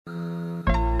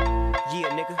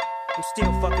I'm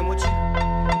still fucking with you.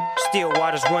 Still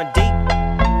waters run deep.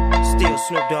 Still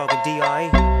Snoop Dogg and D.R.E.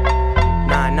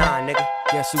 9-9, nigga.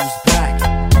 Guess who's back?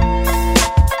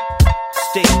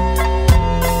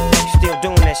 Still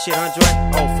doing that shit, Andre?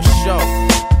 Oh, for sure.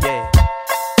 Yeah.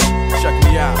 Check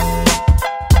me out.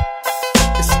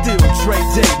 It's still Dre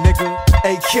Day, nigga.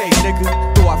 AK, nigga.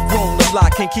 Though I've grown a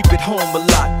lot, can't keep it home a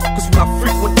lot. Cause when I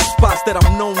frequent the spots that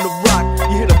I'm known to rock,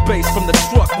 you hear the bass from the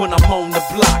truck when I'm on the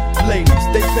block. Ladies,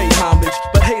 they pay homage,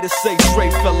 but haters say Dre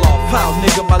fell off. How,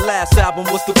 nigga, my last album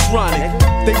was The Chronic.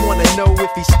 They wanna know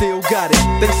if he still got it.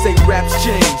 They say raps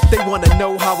change, they wanna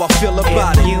know how I feel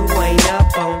about it. If you ain't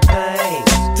up on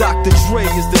things, Dr. Dre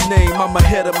is the name, I'm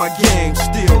ahead of my game.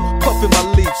 Still puffin' my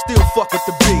leaf, still fuck with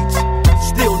the beats.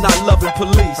 Still not loving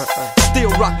police. Still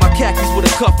rock my khakis with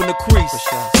a cuff and a crease.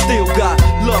 Still got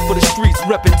love for the streets,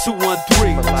 reppin'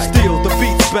 213. Still the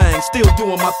beats bang, still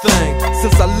doing my thing.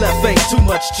 Since I left, ain't too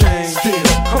much change. Still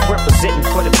I'm representing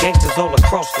for the gangsters all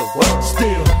across the world.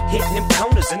 Still hitting them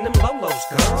corners and them lolos,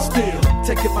 girl. Still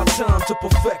taking my time to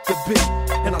perfect the beat.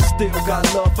 And I still got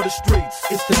love for the streets.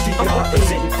 It's the D.R.E. I'm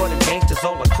representing for the gangsters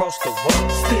all across the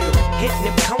world. Still hitting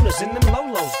them corners and them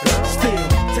lolos, girl. Still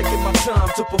taking my time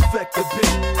to perfect the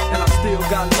beat. And I still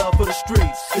got love for the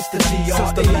streets. It's the D.R.E.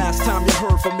 Since the last time you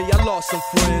heard from me, I lost some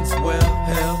friends. Well,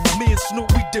 hell, me and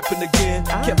Snoop, we dipping again.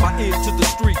 Kept my ear to the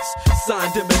streets.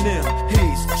 Signed Eminem.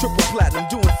 He's triple platinum,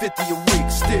 doing 50 a week.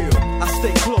 Still, I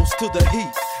stay close to the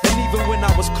heat. And even when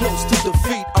I was close to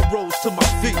defeat, I rose to my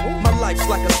feet. My life's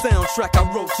like a soundtrack, I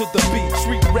wrote to the beat.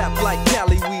 Treat rap like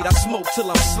Cali weed, I smoke till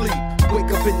I'm sleep.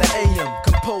 Wake up in the AM,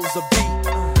 compose a beat.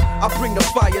 I bring the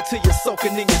fire till you're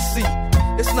soaking in your seat.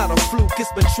 It's not a fluke,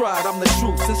 it's been tried, I'm the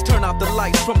truth. Since turn out the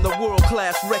lights from the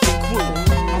world-class wrecking crew,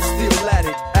 I'm still at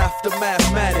it, after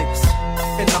mathematics.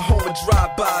 In the home of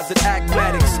drive-bys and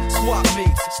acmatics. Swap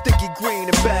meets, sticky green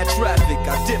and bad traffic.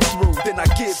 I dip through, then I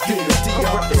give you the D.R.E.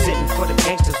 I'm representing for the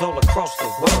gangsters all across the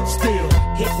world. Still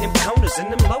hitting them corners and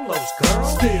them lolos, girl.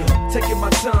 Still taking my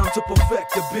time to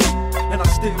perfect the beat. And I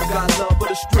still got love for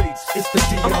the streets. It's the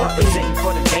D.R.E. I'm representing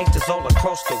for the gangsters all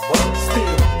across the world.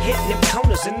 Still hitting them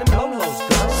corners and them lolos,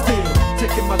 girl. Still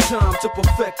taking my time to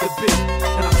perfect the beat.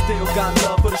 And I still got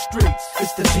love for the streets.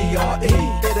 It's the D.R.E.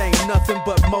 It ain't nothing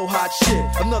but mohawk shit.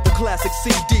 Another classic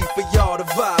CD for y'all to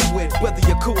vibe with. Whether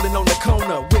you're coolin' on the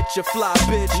corner with your fly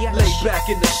bitch, lay back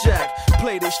in the shack,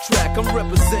 play this track. I'm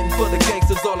representing for the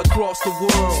gangsters all across the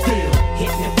world. Still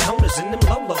hitting them corners and them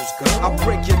lolos, girl. I'll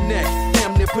break your neck,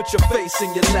 damn near put your face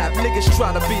in your lap. Niggas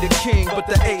try to be the king, but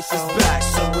the ace is back.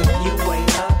 So if you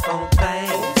ain't up on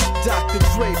things, Dr.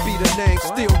 Dre be the name,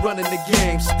 still running the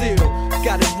game. Still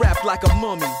got it wrapped like a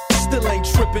mummy. Still ain't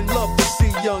trippin', love to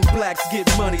see young blacks get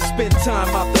money. Spend time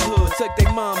out the hood, take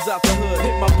their moms out the hood.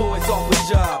 Hit my boys off with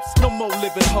jobs, no more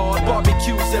living hard.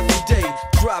 Barbecues every day,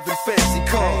 driving fancy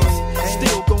cars.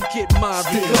 Still gon' get my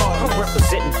regard. I'm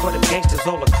representing for the gangsters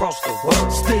all across the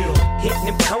world. Still hitting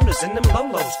them corners and them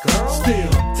lolos, girl.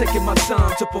 Still taking my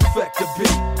time to perfect the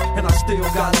beat. And I still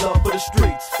got love for the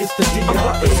streets. It's the D.R.E. I'm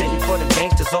representing for the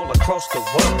gangsters all across the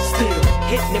world. Still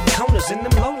hitting them corners and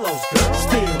them lolos, girl.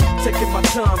 Still taking my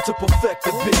time to perfect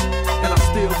the beat. And I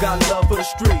still got love for the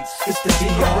streets. It's the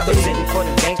D.R.E. I'm representing for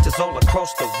the gangsters all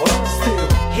across the world. Still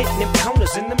hitting them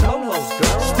corners and them lolos,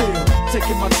 girl. Still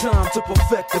taking my time to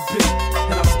perfect the beat.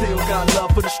 And I still got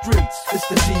love for the streets. It's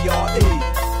the D.R.E.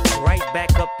 Right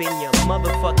back up in your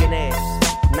motherfucking ass.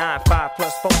 9-5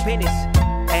 plus 4 pennies.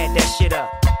 Add that shit up.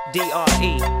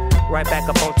 D.R.E. Right back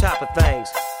up on top of things.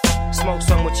 Smoke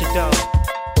some with your dog.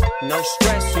 No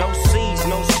stress, no seeds,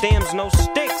 no stems, no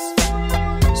sticks.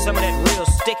 Some of that real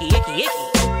sticky, icky.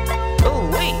 Ooh,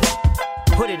 wee.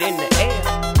 Put it in the air.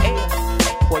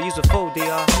 Boy, use a fool,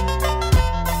 D.R.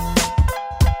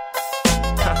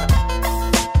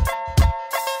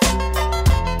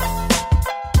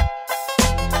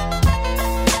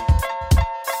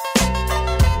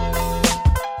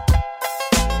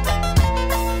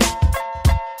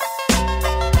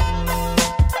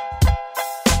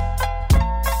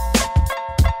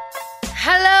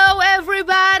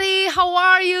 How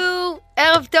are you?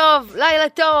 ערב טוב, לילה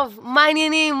טוב, מה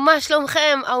העניינים? מה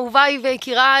שלומכם? אהוביי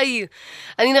ויקיריי.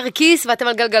 אני נרקיס ואתם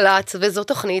על גלגלת, וזו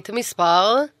תוכנית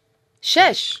מספר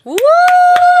 6.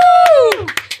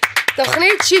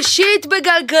 תוכנית שישית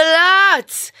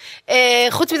בגלגלת.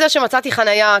 חוץ מזה שמצאתי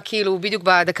חנייה כאילו בדיוק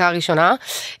בדקה הראשונה,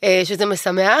 שזה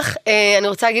משמח. אני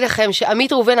רוצה להגיד לכם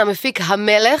שעמית ראובן המפיק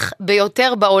המלך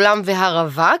ביותר בעולם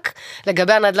והרווק.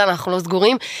 לגבי הנדל"ן אנחנו לא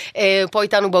סגורים. פה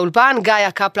איתנו באולפן גיא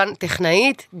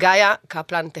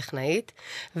קפלן טכנאית,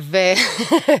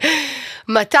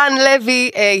 ומתן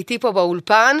לוי איתי פה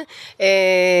באולפן.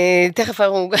 תכף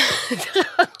אנחנו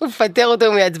הוא מפטר אותו,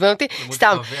 הוא מייעצבן אותי,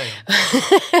 סתם.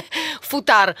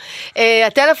 פוטר.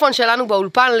 הטלפון שלנו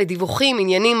באולפן לדיווחים,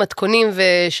 עניינים, מתכונים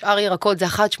ושאר ירקות זה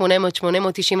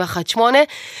 1-800-890-18,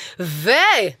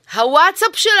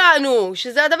 והוואטסאפ שלנו,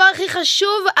 שזה הדבר הכי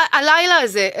חשוב הלילה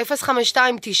הזה,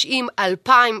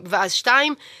 052-90-2000 ואז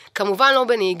 2, כמובן לא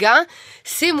בנהיגה.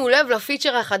 שימו לב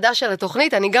לפיצ'ר החדש של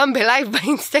התוכנית, אני גם בלייב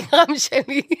באינסטגרם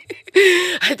שלי.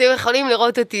 אתם יכולים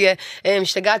לראות אותי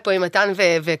משתגעת פה עם מתן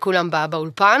וכולם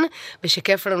באולפן,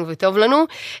 ושכיף לנו וטוב לנו.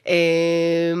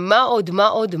 מה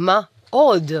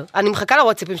עוד? אני מחכה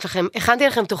לוואטסאפים שלכם, הכנתי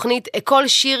לכם תוכנית, כל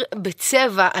שיר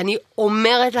בצבע, אני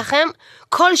אומרת לכם,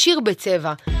 כל שיר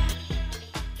בצבע.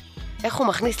 איך הוא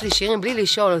מכניס לי שירים בלי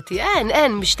לשאול אותי?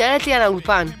 אין, משתלט לי על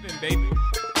האולפן.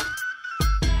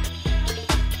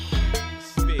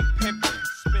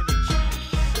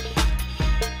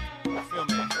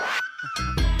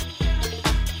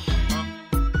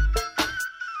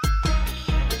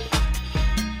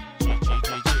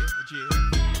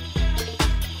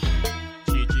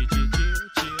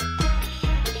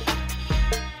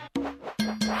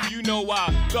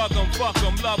 Thug 'em, fuck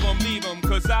 'em, love 'em, leave 'em,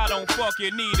 cause I don't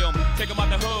fucking need 'em. Take 'em out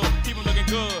the hood, keep 'em looking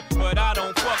good, but I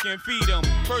don't fucking feed 'em.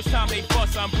 First time they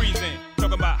fuss, I'm breezing.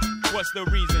 Talking about what's the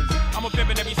reasons. I'm a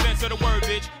pimpin' every sense of the word,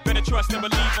 bitch. Better trust and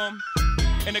believe 'em.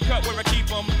 In the cut where I keep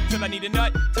 'em, till I need a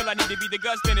nut, till I need to be the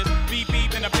guts, then it's beep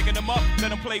beep, and I'm picking 'em up, let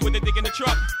 'em play with the dick in the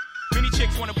truck. Many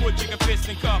chicks wanna put chicken fists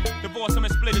in cup, divorce 'em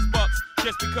and split his bucks.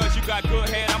 Just because you got good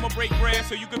head, I'ma break bread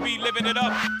so you could be living it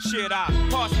up. Shit, I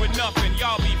pass with nothing,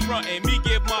 y'all be frontin'. Me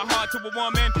give my heart to a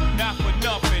woman, not for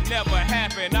nothing, never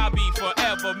happen. I'll be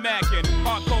forever mackin',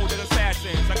 hard cold as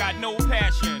assassins. I got no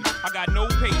passion, I got no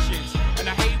patience, and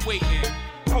I hate waiting.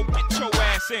 Hope get your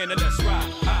ass in and let's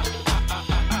ride.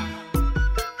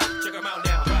 Check 'em out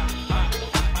now.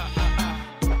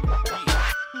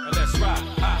 Let's ride.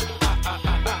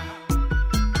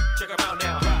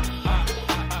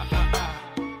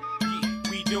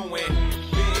 Doing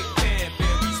big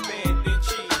pimpin', we spendin'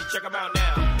 cheese. Check 'em out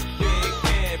now. Big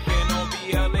pimpin' on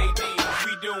BLAD.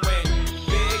 We doing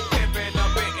big pimpin'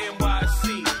 up in NYC.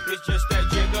 It's just that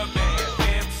jigger man,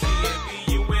 MC and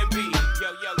BUMB. Yo,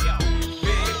 yo, yo.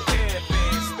 Big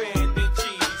pimpin', spendin'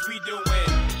 cheese. We doing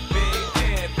big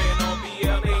pimpin' on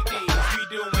BLAD. We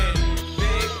doing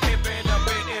big pimpin' up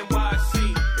in NYC.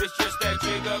 It's just that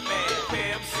jigger man,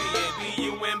 MC and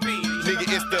BUMB. Nigga,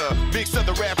 it's the big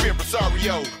southern rap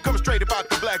impresario. Coming straight about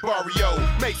the black barrio.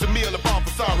 Makes a meal of bomb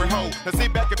for sorry ho. Now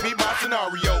sit back and beat my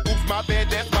scenario. Oops, my bad,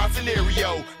 that's my scenario.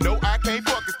 No, I can't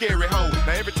fuck a scary hoe.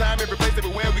 Now every time, every place,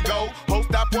 everywhere we go, hoes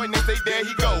stop pointing and say, there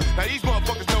he go. Now these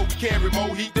motherfuckers know we carry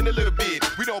more heat than a little bit.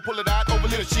 We don't pull it out over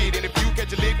little shit. And if you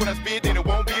catch a lick when I spit, then it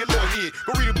won't be a little hit.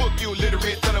 Go read a book, you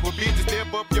illiterate son of a bitch, and step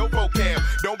up your vocab.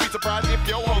 Don't be surprised if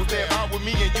your hoes stab out with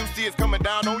me and you see it's coming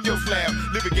down on your slab.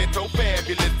 Living ghetto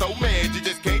fabulous, so mad you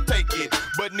just can't take it.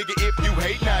 But nigga, if you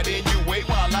hate, now then you wait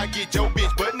while I get your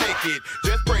bitch butt naked.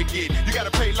 Just break it. You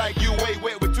gotta pay like you way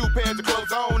wet with 2 pairs of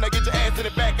clothes on. Now get your ass in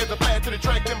the back as a blast to the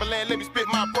track. Timberland, let me spit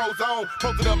my pros on.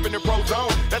 Posted up in the pro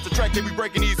zone. That's the track that we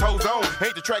breaking these hoes on.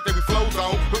 Ain't the track that we flows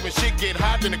on. But when shit get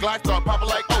hot, then the glide start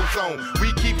popping like ozone. We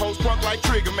keep hoes crunk like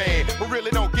Trigger Man. But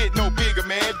really don't get no bigger,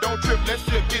 man. Don't trip, let's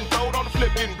flip, getting throwed on the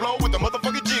flip, getting blow with the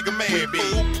motherfucking Jigger Man. We be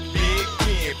big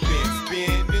pimpin',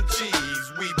 spinning cheese.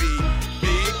 We be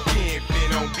big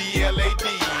pimpin' on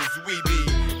BLADs. We be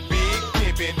big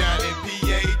pimpin' down in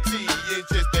PAT. It's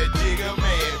just that Jigger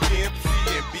Man, Pimp C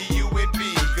and BUNB.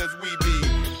 Cause we be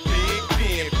big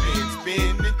pimpin',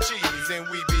 spinning cheese. And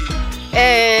we be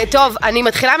טוב, אני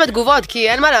מתחילה עם התגובות, כי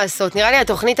אין מה לעשות. נראה לי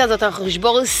התוכנית הזאת, אנחנו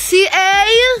נשבור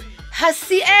השיאים.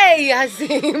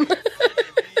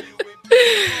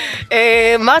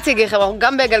 מה רציתי לכם?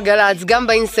 גם בגלגלץ, גם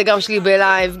באינסטגרם שלי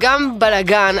בלייב, גם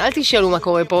בלגן, אל תשאלו מה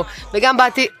קורה פה.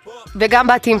 וגם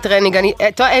באתי עם טרנינג,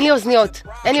 אין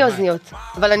לי אוזניות,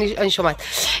 אבל אני שומעת.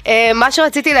 מה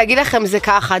שרציתי להגיד לכם זה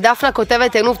ככה, דפנה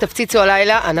כותבת, תנוב, תפציצו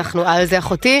הלילה, אנחנו על זה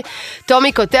אחותי.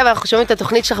 תומי כותב, אנחנו שומעים את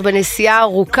התוכנית שלך בנסיעה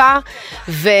ארוכה,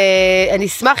 ואני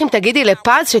אשמח אם תגידי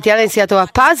לפז, שתהיה לה נסיעה טובה.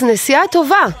 פז, נסיעה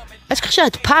טובה. יש כך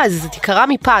שאת פז, תקרא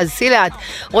מפז, סי לאט.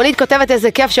 רונית כותבת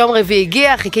איזה כיף שיום רביעי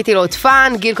הגיע, חיכיתי לו עוד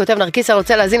פן. גיל כותב, נרקיס, אני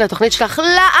רוצה להזין לתוכנית שלך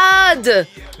לעד.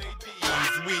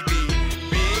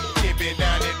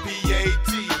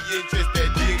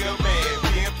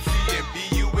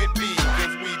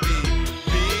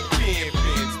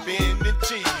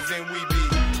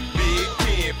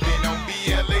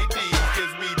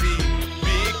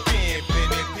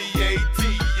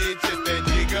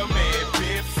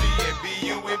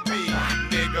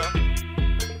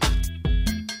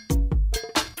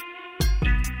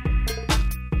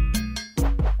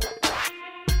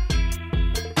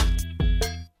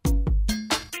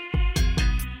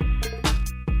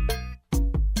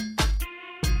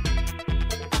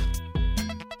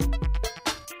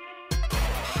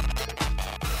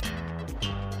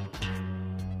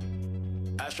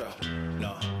 Astro,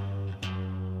 no.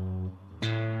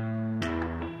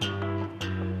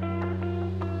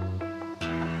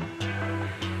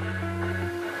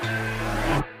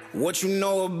 What you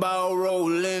know about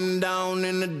rolling down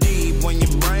in the deep? When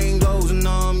your brain goes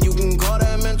numb, you can call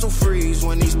that mental freeze.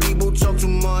 When these people talk too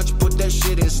much, put that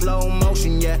shit in slow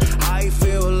motion. Yeah, I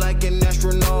feel like an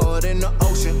astronaut in the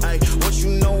ocean. Ay, what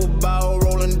you know about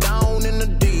rolling down in the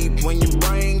deep? When your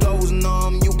brain goes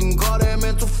numb, you can call that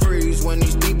mental freeze. When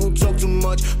these people talk too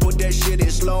much, put that shit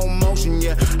in slow motion.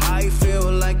 Yeah, I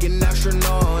feel like an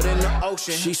astronaut in the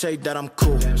ocean. She say that I'm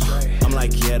cool. I'm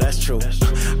like, yeah, that's true.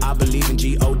 I believe in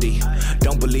G-O-D.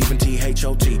 Don't believe in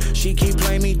T-H-O-T. She keep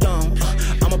playing me dumb.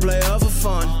 I'm a player for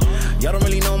fun. Y'all don't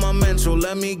really know my mental.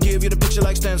 Let me give you the picture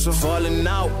like stencil. Falling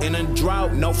out in a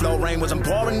drought. No flow, rain wasn't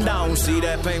pouring down. See,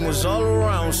 that pain was all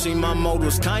around. See, my mode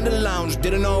was kinda lounge.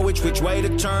 Didn't know which way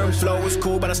to turn. Flow was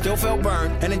cool, but I still felt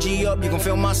burned. Energy up, you can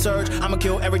feel my surge. I'ma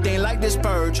kill everything like this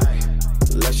purge.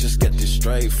 Let's just get this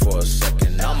straight for a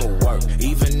second. I'ma work,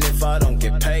 even if I don't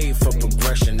get paid for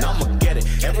progression. I'ma get it.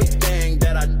 Everything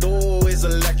that I do is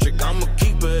electric. I'ma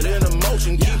keep it in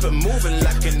motion, keep it moving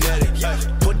like kinetic.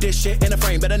 Put this shit in a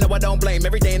frame, better know I don't blame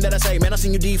everything that I say. Man, I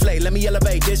seen you deflate. Let me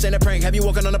elevate. This ain't a prank. Have you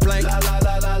walking on a plank?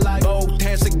 Both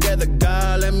hands together,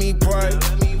 God, let me pray.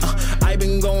 I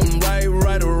been going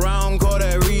right around, call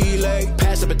that relay.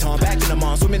 Pass the baton, back in the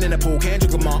mall, swimming in the pool, can't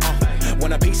drink them all.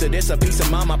 Want a piece of this, a piece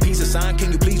of mine, my piece of sign.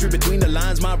 Can you please read between the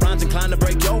lines? My rhymes inclined to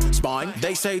break your spine.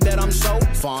 They say that I'm so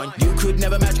fine, you could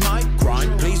never match my grind.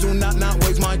 Please do not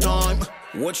waste my time.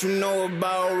 What you know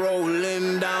about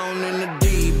rolling down in the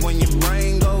deep? When your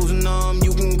brain goes numb,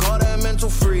 you can call that mental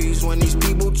freeze. When these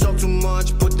people talk too much,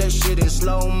 put that shit in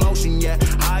slow motion. Yeah,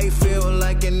 I feel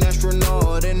like an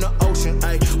astronaut in the ocean.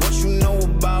 Ay, what you know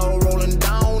about rolling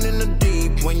down in the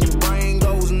deep? When your brain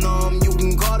goes numb, you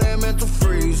can call that mental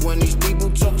freeze. When these people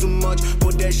talk too much,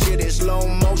 put that shit in slow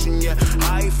motion. Yeah,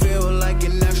 I feel like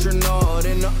an astronaut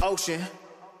in the ocean.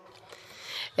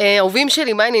 אהובים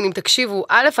שלי, מה העניינים? תקשיבו,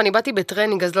 א', אני באתי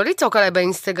בטרנינג, אז לא לצעוק עליי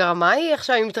באינסטגרם, מה היא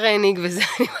עכשיו עם טרנינג וזה,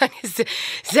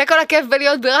 זה כל הכיף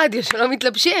בלהיות ברדיו, שלא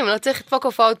מתלבשים, לא צריך לדפוק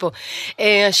הופעות פה.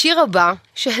 השיר הבא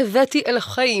שהבאתי אל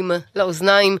החיים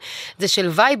לאוזניים, זה של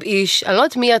וייב איש, אני לא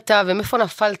יודעת מי אתה ומאיפה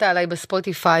נפלת עליי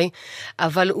בספוטיפיי,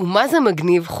 אבל הוא מה זה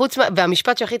מגניב,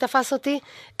 והמשפט שהכי תפס אותי,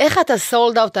 איך אתה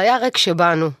סולד אאוט, היה רק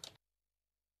שבאנו.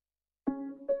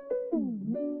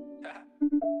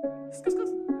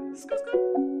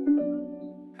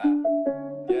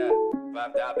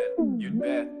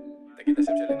 תגיד את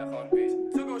השם שלי נכון ביש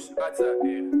צוגוש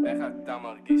בצעיר איך אתה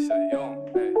מרגיש היום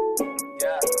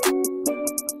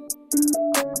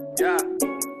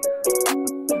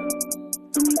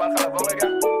צוגוש בא לך לבוא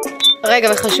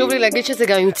רגע וחשוב לי להגיד שזה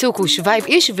גם עם צוקוש וייב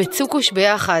איש וצוקוש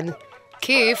ביחד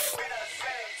כיף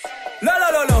לא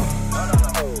לא לא לא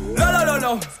לא לא לא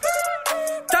לא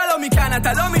אתה לא מכאן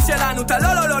אתה לא משלנו אתה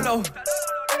לא לא לא לא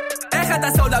איך אתה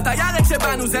סולד אאוט היה רק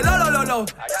שבאנו זה לא לא לא לא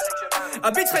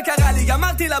הביט שלך קרא לי,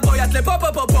 אמרתי לה בואי את לפה פה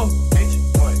פה פה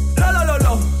לא לא לא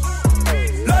לא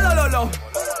לא לא לא לא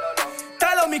אתה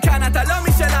לא מכאן, אתה לא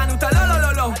משלנו, אתה לא לא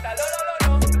לא לא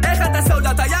איך אתה סולד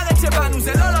אאוט היה רק שבאנו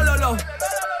זה לא לא לא לא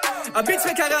הביט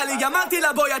שלך קרא לי, אמרתי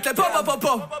לה בואי את לפה פה פה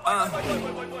פה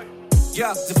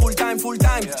זה פול טיים,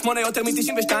 8 יותר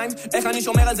מ-92 איך אני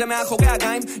שומר על זה מאחורי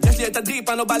הגיים יש לי את הדריפ,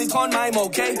 אני לא בא לטחון מים,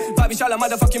 אוקיי? ואבישל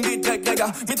המדה פאקים ביט טרק, רגע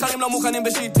מתחרים לא מוכנים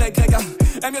בשיט טרק, רגע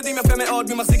הם יודעים יפה מאוד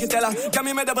מי מחזיק את אלה גם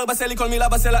מי מדבר בסלי, כל מילה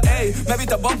בסלע, איי מביא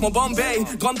את הבום כמו בומביי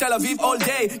דרום תל אביב all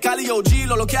day קל לי OG,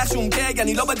 לא לוקח שום קייג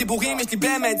אני לא בדיבורים, יש לי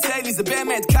באמת סיילי זה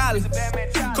באמת קל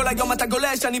כל היום אתה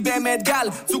גולש, אני באמת גל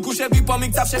צוקו שבי פה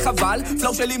מקצב שחבל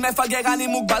פלואו שלי מפגר, אני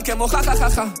מוגבל כמו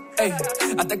חכככה איי,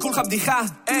 אתה כולך בדיחה,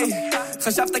 איי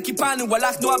חשבת כיפנו,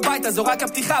 הלכנו הביתה, זו רק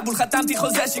הפתיחה בול חתמתי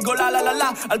חוזה שגולה לללה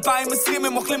 2020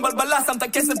 הם אוכלים בלבלה שמת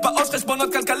כסף בעוש,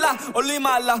 חשבונות כלכלה עולים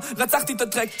מעלה, רצחתי את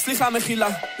הטרק סליחה מחילה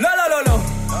לא לא לא לא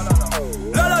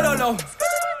לא לא לא לא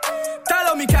אתה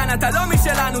לא מכאן, אתה לא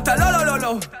משלנו אתה לא לא לא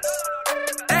לא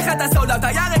איך אתה סולד אאוט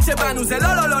היה רק שבאנו זה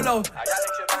לא לא לא לא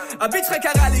הביט שלך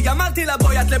קרא לי, אמרתי לה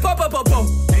בואי את לפה פה פה פה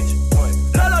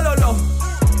לא לא לא לא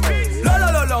לא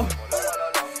לא לא לא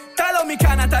אתה לא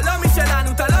מכאן, אתה לא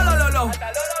משלנו, אתה לא לא לא לא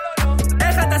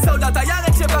איך אתה סולד אאוט היה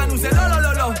רק שבאנו זה לא לא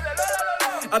לא לא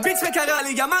הביט שלך קרא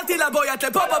לי, אמרתי לה בואי את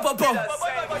לפה פה פה פה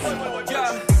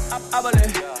אבאלה,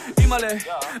 אימאלה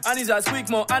אני זה הסוויק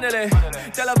כמו אנלה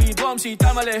תל אביב דרום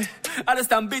שאיתה מלא על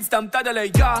הסתם ביט סתם תדלה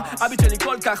הביט שלי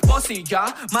כל כך בוסי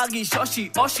מרגיש אושי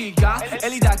אושי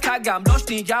אין לי דקה גם לא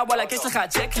שנייה וואלה יש לך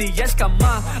צ'ק לי יש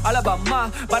כמה על הבמה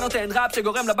בנותן ראפ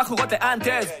שגורם לבחורות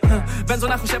לאנטז בן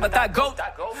זונה חושב אתה גו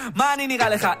מה אני נראה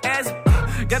לך אז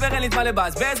גבר אין לי זמן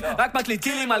לבזבז, רק מקליט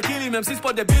קילים על קילים, הם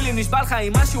סיספו דבילים, נשבע לך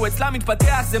עם משהו אצלם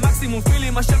מתפתח, זה מקסימום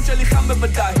פילים, השם שלי חם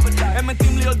בוודאי, הם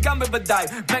מתים להיות גם בוודאי,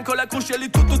 בין כל הקרוש שלי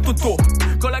טו טו טו טו,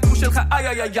 כל הקרוש שלך איי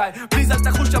איי איי איי, פליז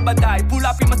אל תחוש הבדאי,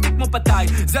 פולאפי מספיק כמו פתאי,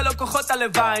 זה לא כוחות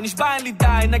הלוואי, נשבע אין לי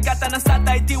די, נגעת נסעת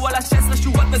איתי וואלה 16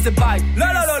 שורות וזה ביי, לא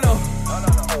לא לא לא,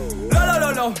 לא לא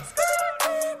לא לא,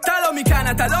 אתה לא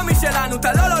מכאן, אתה לא משלנו,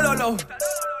 אתה לא לא לא לא,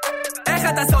 איך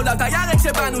אתה סולד, אתה ירק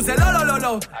שבנו, זה לא לא לא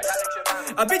לא,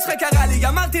 הביץ' קרא לי,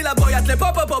 אמרתי לה בואי את לפה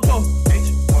פה פה פה,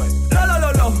 לא לא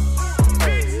לא לא,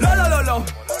 לא לא לא לא,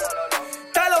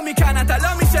 אתה לא מכאן, אתה לא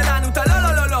משלנו, אתה לא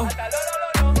לא לא לא,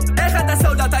 איך אתה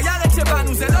סולד, אתה ירק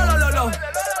שבנו, זה לא לא לא לא,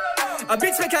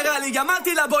 הביץ' קרא לי,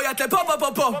 אמרתי לה בואי את לפה פה פה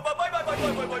פה.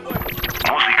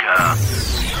 מוזיקה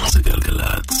זה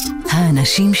גלגלצ.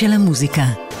 האנשים של המוזיקה.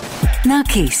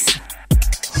 נרקיס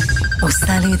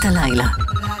עושה לי את הלילה.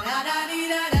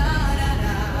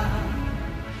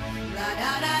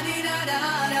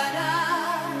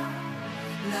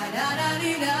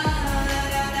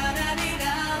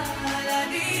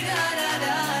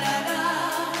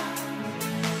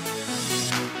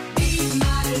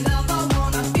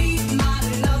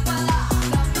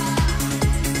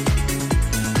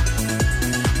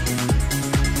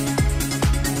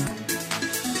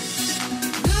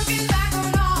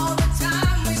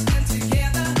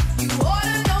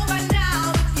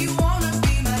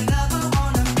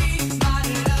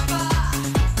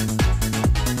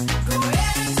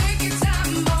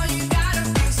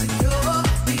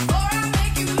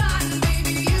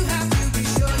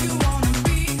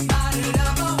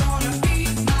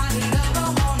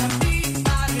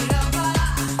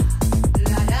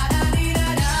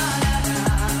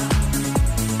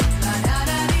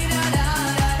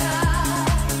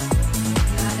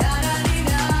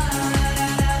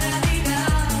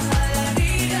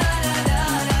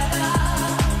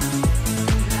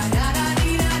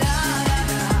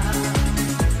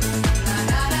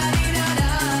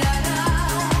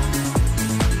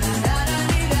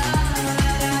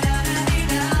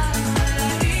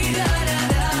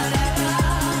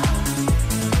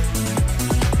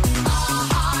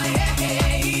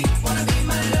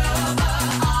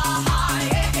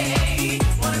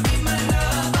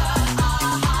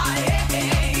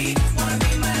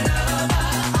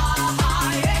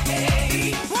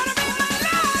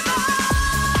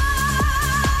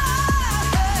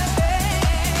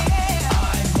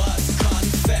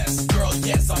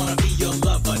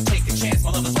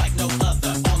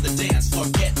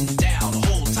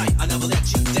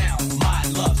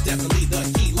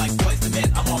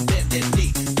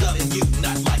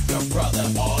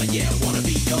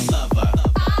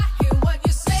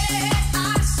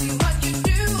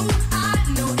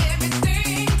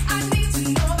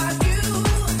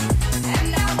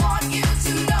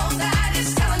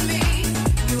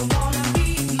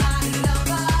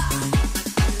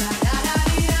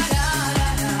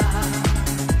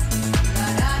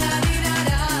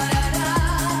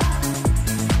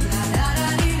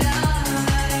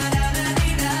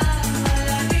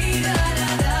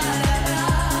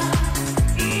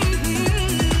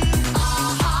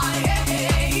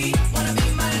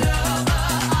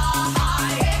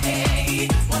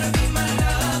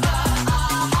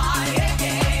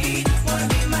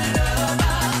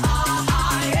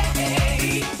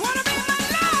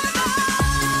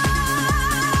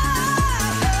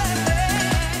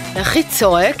 הכי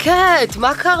צועקת,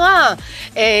 מה קרה?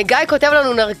 גיא כותב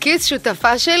לנו, נרקיס,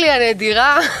 שותפה שלי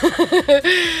הנדירה.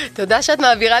 תודה שאת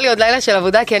מעבירה לי עוד לילה של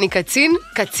עבודה, כי אני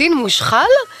קצין מושחל?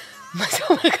 מה זה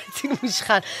אומר קצין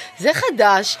מושחל? זה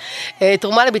חדש.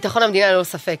 תרומה לביטחון המדינה ללא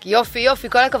ספק. יופי, יופי,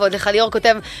 כל הכבוד לך. ליאור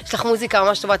כותב, יש לך מוזיקה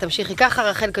ממש טובה, תמשיכי ככה.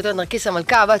 רחל כותבת, נרקיס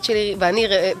המלכה,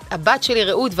 הבת שלי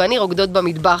רעות ואני רוקדות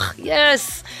במטבח.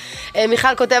 יס!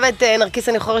 מיכל כותבת, נרקיס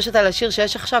אני חורשת על השיר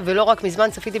שיש עכשיו, ולא רק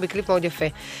מזמן צפיתי בקליפ מאוד יפה.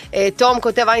 תום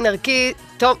כותב,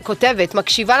 כותבת,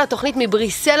 מקשיבה לתוכנית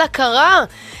מבריסל הקרה.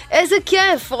 איזה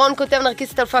כיף. רון כותב,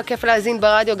 נרקיס תלפה, כיף להזין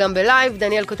ברדיו גם בלייב.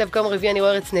 דניאל כותב, כמה רביעי אני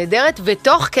רואה ארץ נהדרת,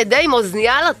 ותוך כדי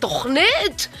מוזניה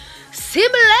לתוכנית.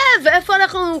 שים לב, איפה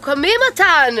אנחנו קמים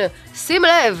מתן? שים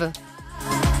לב.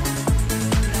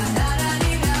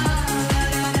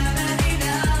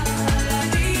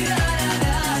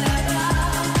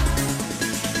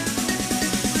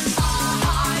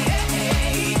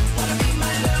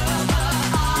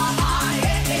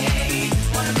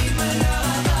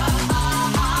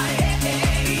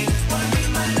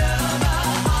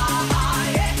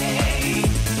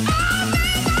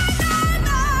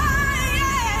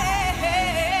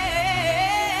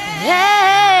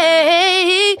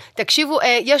 תקשיבו,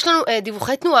 יש לנו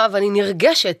דיווחי תנועה, ואני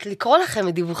נרגשת לקרוא לכם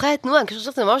את דיווחי התנועה, אני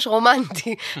חושבת שזה ממש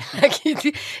רומנטי, להגיד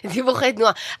דיווחי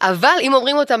תנועה, אבל אם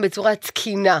אומרים אותם בצורה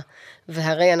תקינה,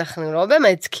 והרי אנחנו לא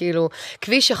באמת, כאילו,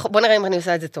 כביש החוף, בוא נראה אם אני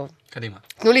עושה את זה טוב. קדימה.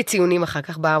 תנו לי ציונים אחר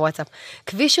כך בוואטסאפ.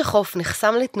 כביש החוף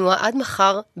נחסם לתנועה עד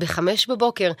מחר ב-5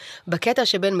 בבוקר, בקטע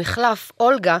שבין מחלף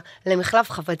אולגה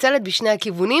למחלף חפצלת בשני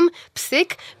הכיוונים,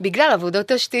 פסיק, בגלל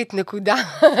עבודות תשתית, נקודה.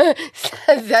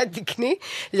 זה התקני,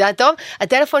 זה הטוב.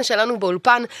 הטלפון שלנו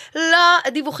באולפן,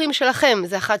 לדיווחים שלכם,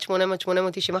 זה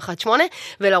 1-800-890-18,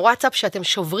 ולוואטסאפ שאתם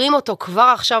שוברים אותו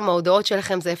כבר עכשיו מההודעות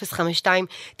שלכם, זה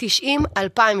 052-90-2002.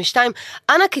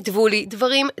 אנא כתבו לי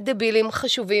דברים דבילים,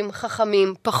 חשובים,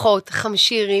 חכמים, פחות,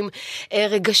 חמשירים,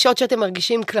 רגשות שאתם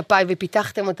מרגישים כלפיי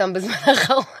ופיתחתם אותם בזמן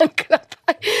האחרון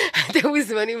כלפיי, אתם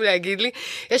מוזמנים להגיד לי.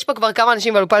 יש פה כבר כמה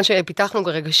אנשים באולפן שפיתחנו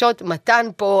רגשות, מתן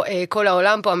פה, כל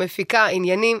העולם פה, המפיקה,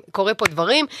 עניינים, קורה פה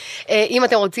דברים. אם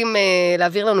אתם רוצים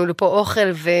להעביר לנו לפה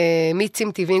אוכל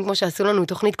ומיצים טבעיים, כמו שעשו לנו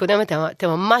תוכנית קודמת, אתם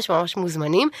ממש ממש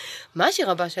מוזמנים. מה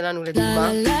השיר הבא שלנו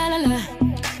לדוגמה?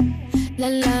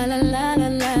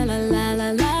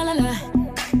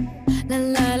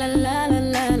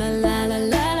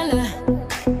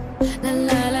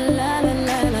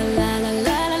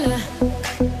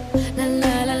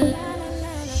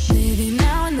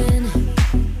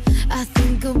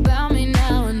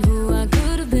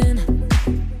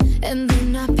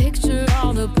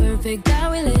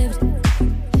 that we lived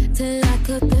till I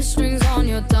cut the strings on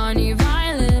your tiny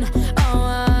violin.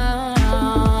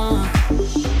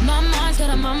 My mind's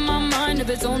got my mind of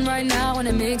its own right now, and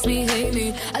it makes me hate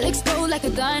me. I'll explode like a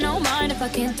dynamite if I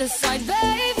can't decide,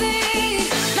 baby.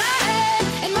 My head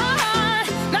in my heart,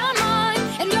 my mind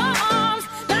in your arms.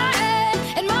 My head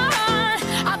in my heart,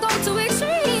 I go to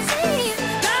extremes.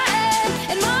 My head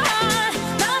in my heart,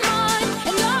 my mind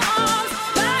in your arms.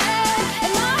 My head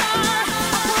in my heart,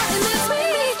 I'm caught in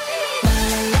between. La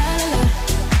la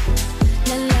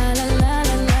la la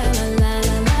la la la la la la la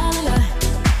la la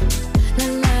la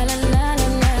la la la la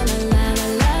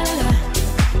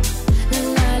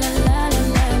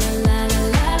la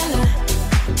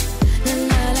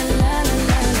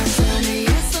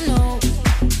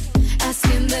la.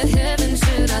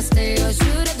 Stay or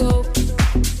should I go?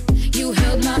 You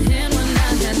held my hand when I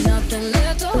had nothing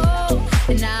left to hold,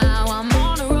 and now I'm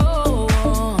on a roll.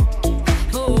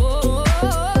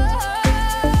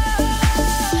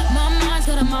 My mind's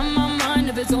got my mind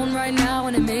of its own right now,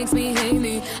 and it makes me hate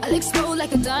me. I'll explode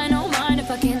like a dynamite if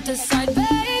I can't decide,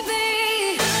 baby.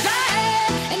 My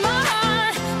head in my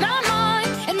heart, my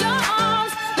mind in your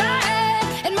arms. My head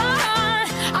in my heart,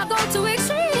 I go to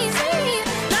extremes.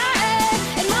 My head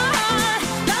in my heart.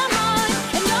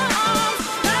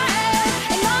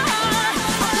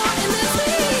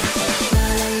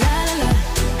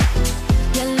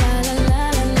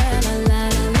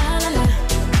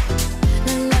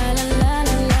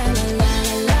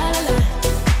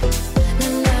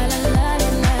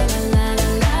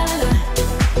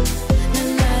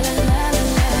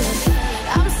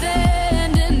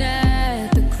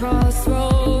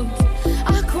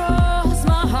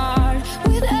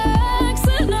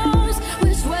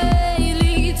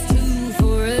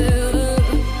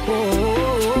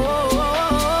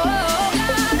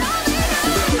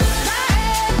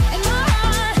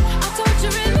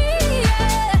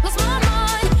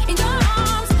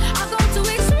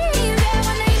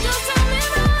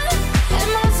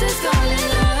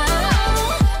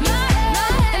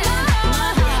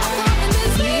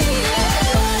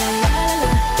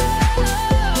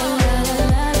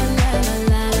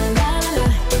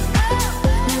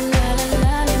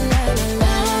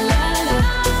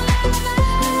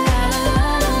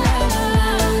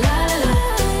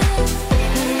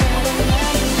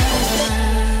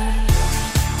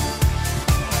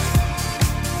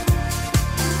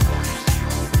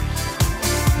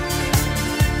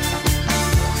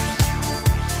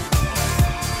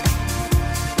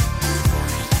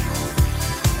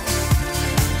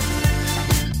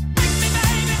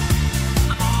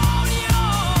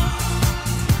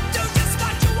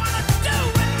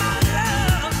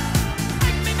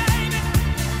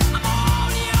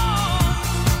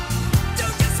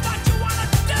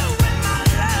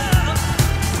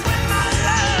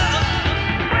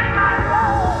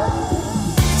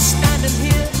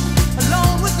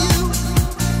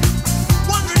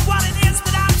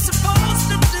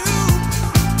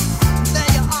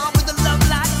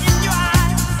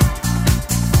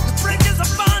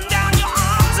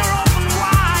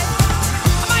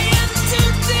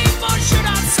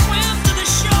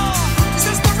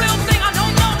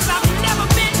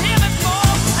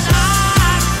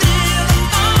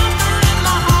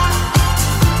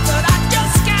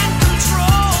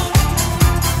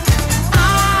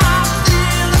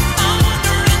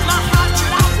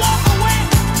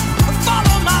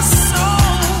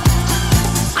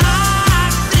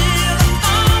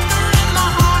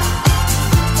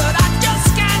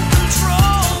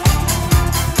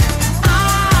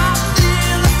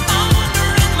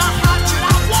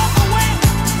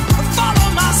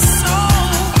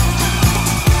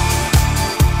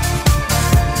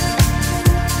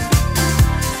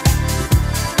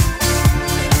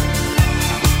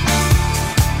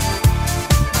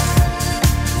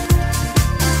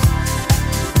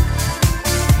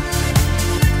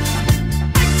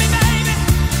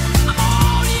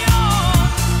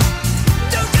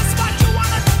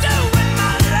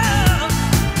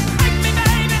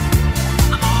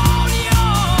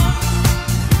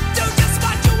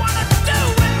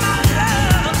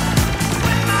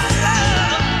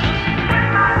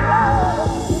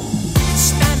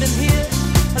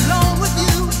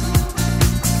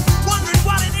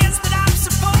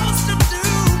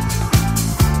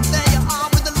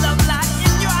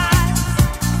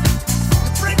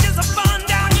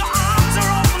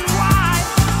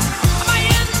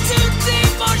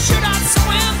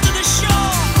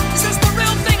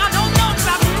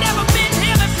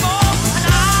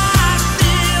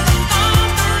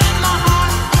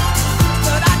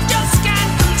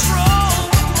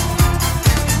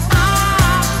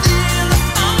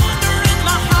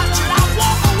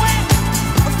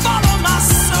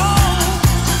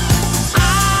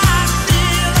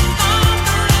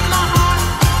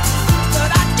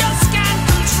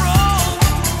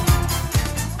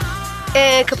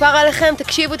 כפר עליכם,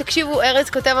 תקשיבו, ארז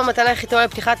כותב המתנה הכי טובה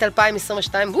לפתיחת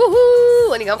 2022,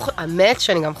 האמת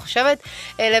שאני גם חושבת.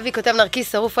 לוי כותב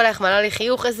נרקיס, שרוף עליך, מעלה לי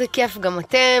חיוך, איזה כיף, גם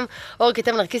אתם. אור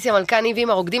כותב נרקיס, המלכה, ניבים,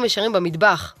 הרוקדים ושרים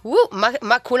במטבח.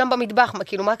 מה כולם במטבח?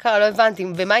 כאילו, מה קרה? לא הבנתי.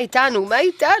 ומה איתנו?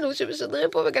 שמשדרים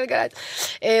פה בגלגלת?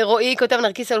 רועי כותב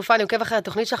נרקיס, אלופה, אני עוקב אחרי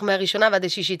התוכנית שלך מהראשונה ועד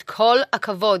השישית. כל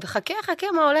הכבוד. חכה,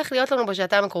 מה הולך להיות לנו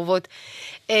בשעתיים הקרובות.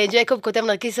 ג'ייקוב כותב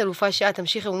נרקיס, אלופה, שעה,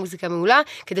 תמשיך עם מוזיקה מעולה,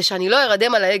 כדי שאני לא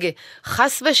ארדם על ההגה.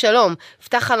 חס ושלום.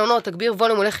 פתח חלונות, תגביר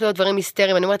וולום, הולך להיות דברים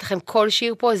היסטריים. אני אומרת לכם, כל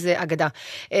שיר פה זה אגדה.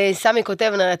 סמי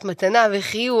כותב נראית מתנה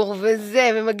וחיוך וזה,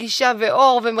 ומגישה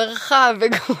ואור ומרחב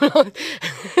וגבולות.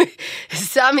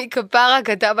 סמי כפרה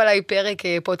כתב עליי פרק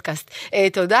פודקאסט.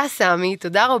 תודה סמי,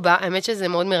 תודה רבה. האמת שזה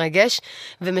מאוד מרגש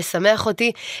ומשמח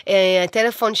אותי.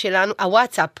 הטלפון שלנו,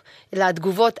 הוואטסאפ,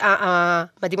 לתגובות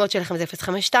המדהימות שלכם זה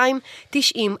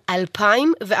 052-90-2000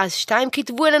 ואז 2,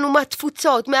 כתבו אלינו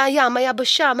מהתפוצות, מהים,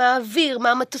 מהיבשה, מהאוויר,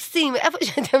 מהמטוסים, איפה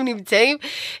שאתם נמצאים.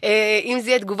 אם זה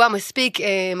יהיה תגובה מספיק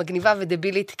מגניבה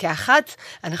ודבילית כאחת,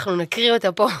 אנחנו נקריא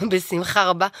אותה פה בשמחה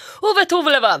רבה ובטוב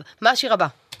לבב. מה השיר הבא?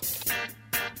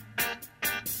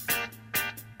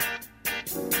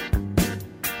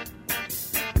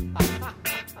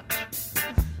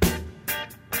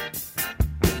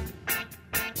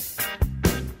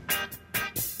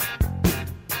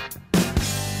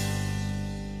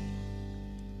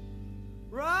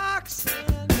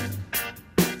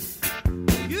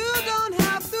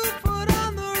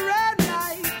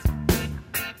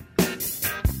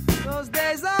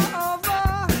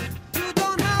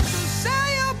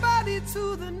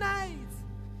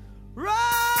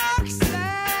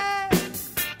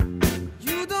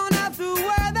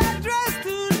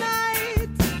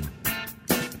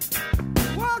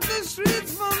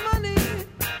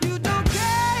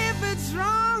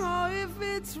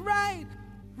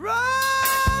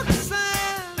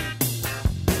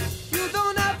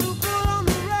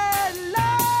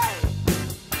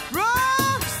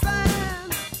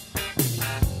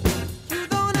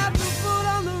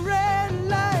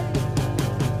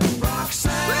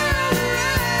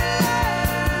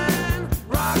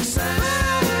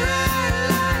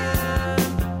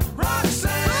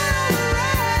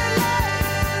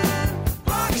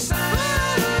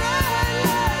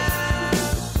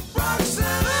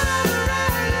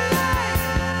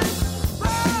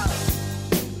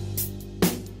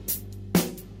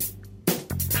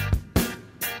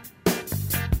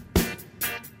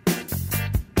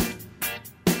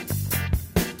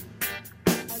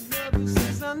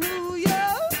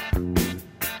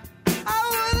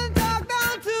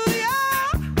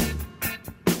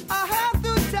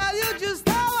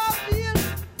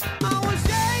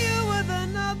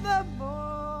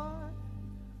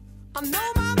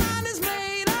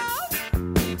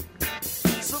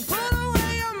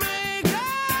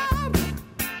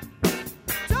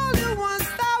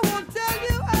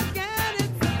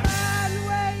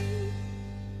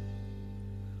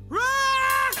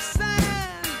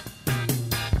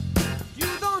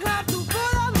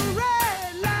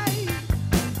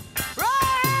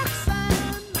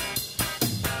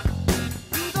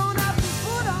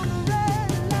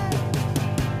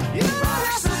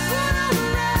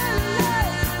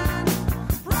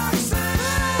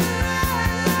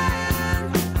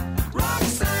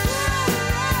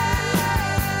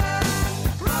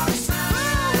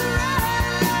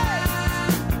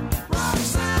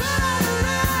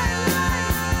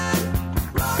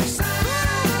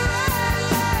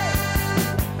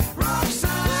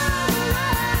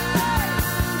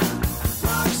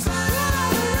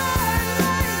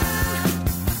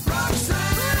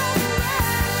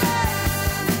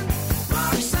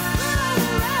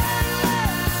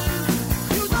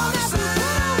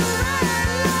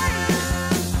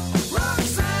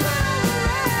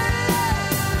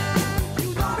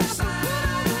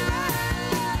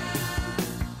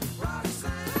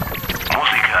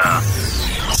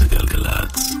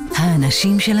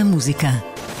 האנשים של המוזיקה.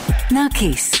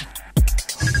 נרקיס.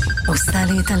 עושה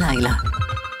לי את הלילה.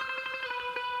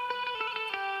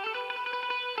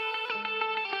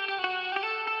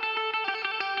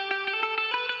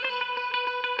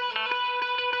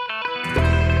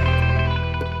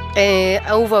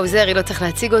 אהובה עוזרי, לא צריך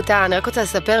להציג אותה. אני רק רוצה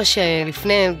לספר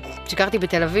שלפני, שקרתי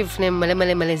בתל אביב לפני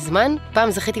מלא זמן,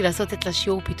 פעם זכיתי לעשות את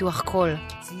לשיעור פיתוח קול.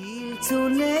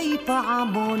 צלצולי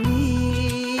פעמונים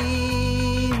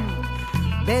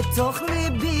בתוך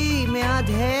ליבי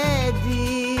מהדהדים,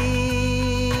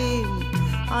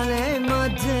 עליהם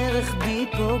הדרך בי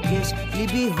פוגש,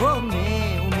 ליבי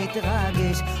הומה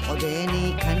ומתרגש, עוד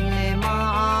איני כאן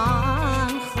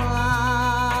למענך,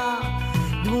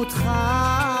 דמותך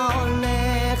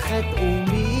הולכת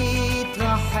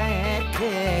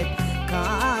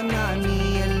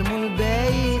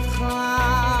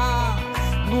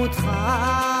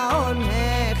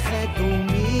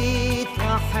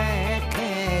ומתרחקת,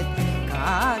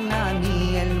 כאן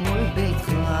אני אל מול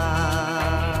ביתך.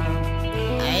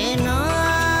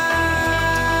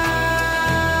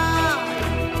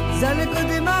 זלג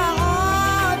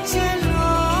דמעות של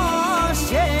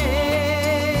אושר,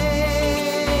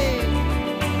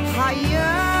 חיי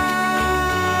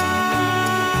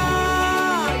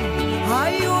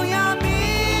היו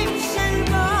ימים של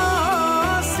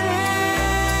בוסר,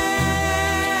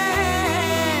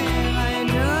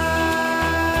 עיניי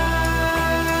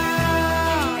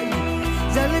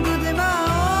זלג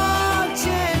דמעות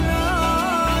של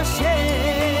אושר,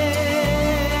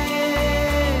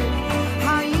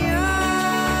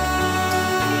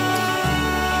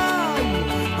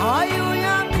 היו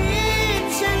ימים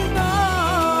של בוסר.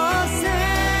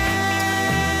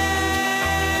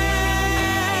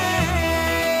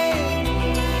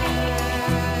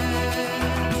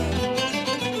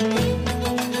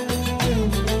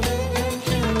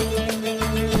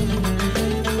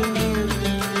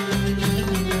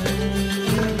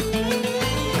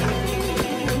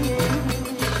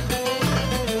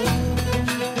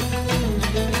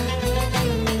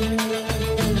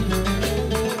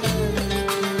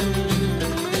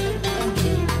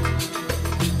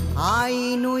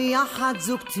 היינו יחד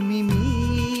זוג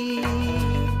תמימי,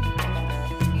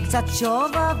 קצת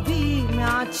שובבים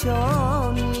מעט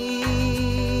שונים,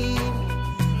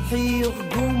 חיוך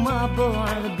גומה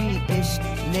בוער בי אש,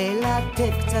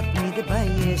 ללטף קצת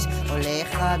מתבייש,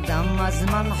 הולך אדם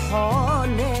הזמן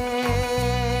חולף,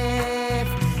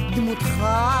 דמותך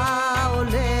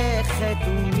הולכת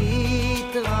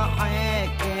ומתרחקת,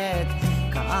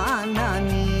 כאן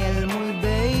אני אל מול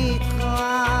ביתך,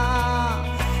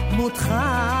 דמותך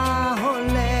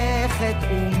הולכת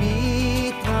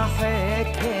ומתרחקת,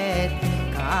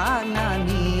 כאן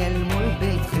אני אל מול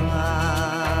ביתך.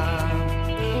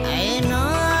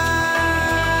 עיניי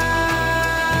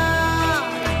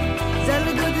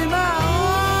זלגו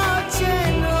דמעות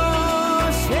של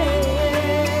אושר,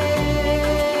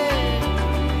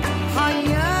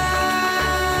 חיי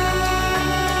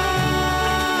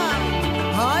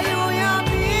היו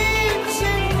ימים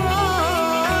של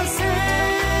בוסר,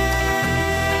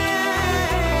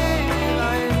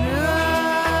 עיניי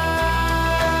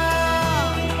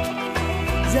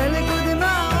זלגו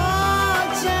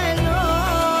דמעות של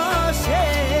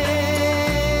אושר,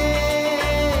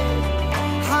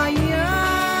 חיי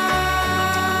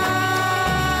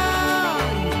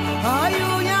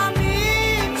היו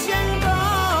ימים של בוסר.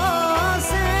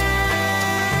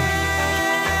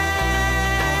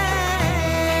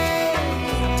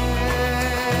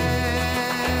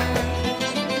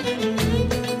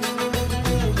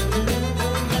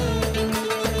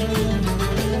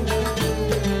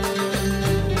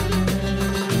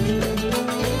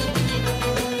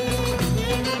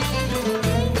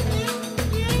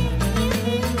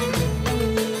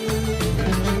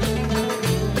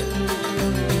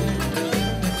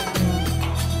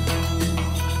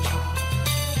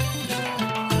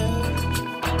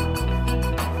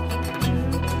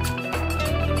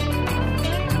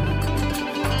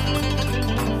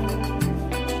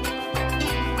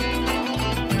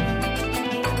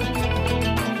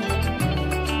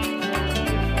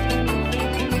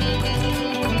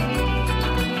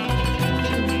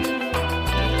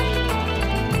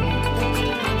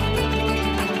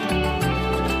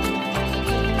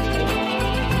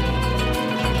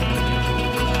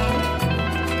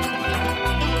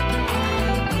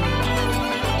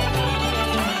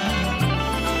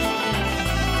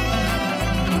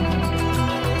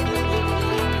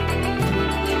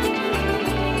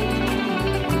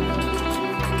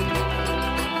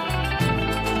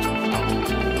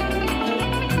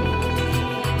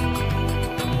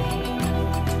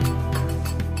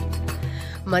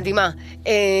 מדהימה.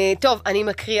 טוב, אני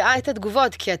מקריאה את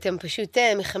התגובות, כי אתם פשוט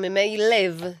מחממי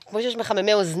לב. כמו שיש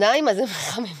מחממי אוזניים, אז הם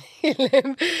מחממי לב.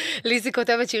 ליזי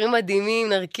כותבת שירים מדהימים,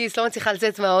 נרקיס לא מצליחה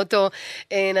לצאת מהאוטו,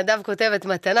 נדב כותבת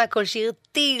מתנה, כל שיר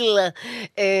טיל,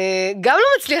 גם לא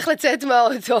מצליח לצאת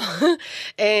מהאוטו.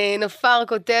 נופר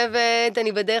כותבת,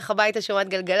 אני בדרך הביתה שומעת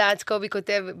גלגלץ, קובי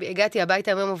כותב, הגעתי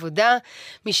הביתה יום עבודה,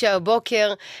 משעה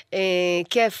בוקר,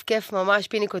 כיף, כיף ממש,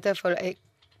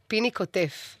 פיני כותב,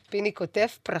 פיני כותב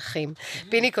פרחים.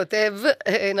 פיני כותב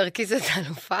נרקיס את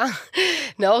אלופה.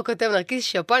 נאור כותב נרקיס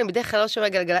שפו, אני בדרך כלל לא שומע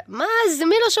גלגלת. מה זה?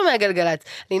 מי לא שומע גלגלת?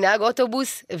 אני נהג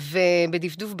אוטובוס,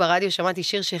 ובדפדוף ברדיו שמעתי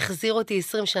שיר שהחזיר אותי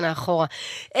 20 שנה אחורה.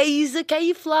 איזה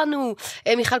כיף לנו.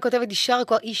 מיכל כותבת יישר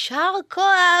כוח. יישר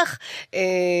כוח.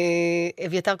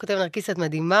 אביתר כותב נרקיס את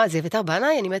מדהימה. זה אביתר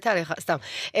בעיניי? אני מתה עליך. סתם.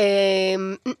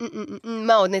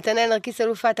 מה עוד? נתנאל נרקיס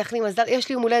אלופה, תחלי מזל. יש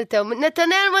לי יום הולדת.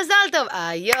 נתנאל מזל טוב.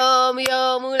 היום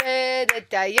יום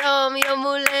הולדת, היום יום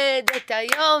הולדת,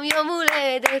 היום יום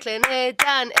הולדת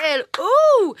לנתנאל.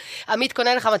 עמית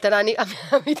קונה לך מתנה,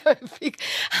 עמית המפיק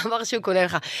אמר שהוא קונה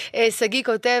לך. סגי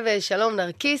כותב, שלום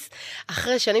נרקיס,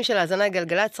 אחרי שנים של האזנה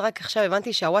גלגלץ, רק עכשיו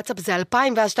הבנתי שהוואטסאפ זה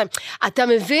 2002. אתה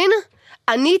מבין?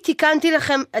 אני תיקנתי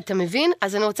לכם, אתה מבין?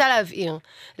 אז אני רוצה להבהיר,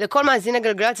 לכל מאזין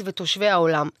הגלגלץ ותושבי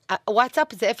העולם, הוואטסאפ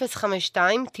זה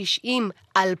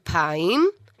 052-90-2000,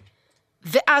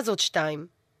 ואז עוד 2.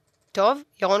 טוב,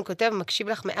 ירון כותב, מקשיב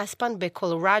לך מאספן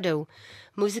בקולורדו.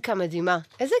 מוזיקה מדהימה.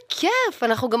 איזה כיף,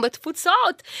 אנחנו גם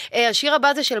בתפוצות. השיר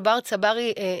הבא זה של בר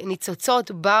צברי,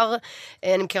 ניצוצות. בר,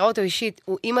 אני מכירה אותו אישית,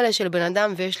 הוא אימאלה של בן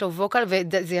אדם ויש לו ווקל,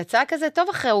 וזה יצא כזה טוב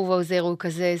אחרי אהוב העוזר, הוא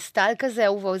כזה סטייל כזה,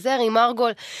 אהוב העוזר עם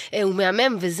ארגול, הוא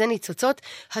מהמם וזה ניצוצות.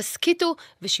 הסקיטו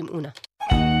ושמעונה.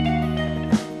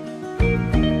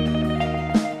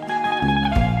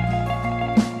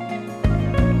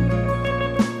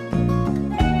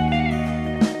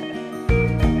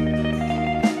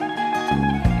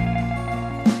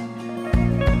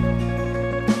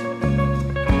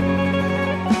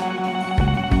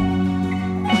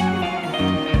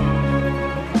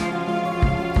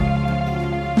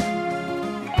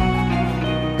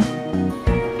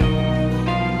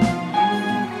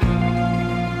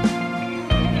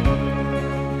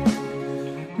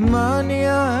 מה אני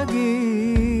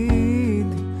אגיד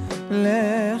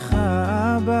לך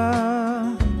אבא?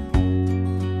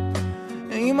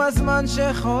 עם הזמן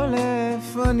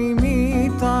שחולף אני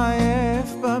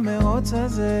מתעייף במרוץ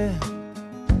הזה,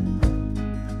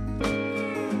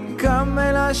 קם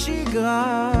אל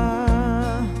השגרה,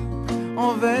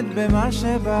 עובד במה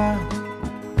שבא,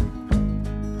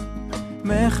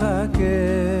 מחכה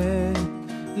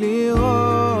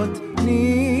לראות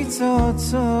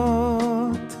ניצוצות.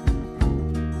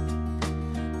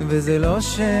 וזה לא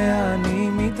שאני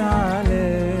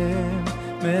מתעלם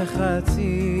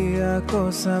מחצי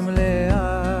הכוס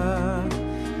המלאה,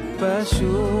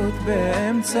 פשוט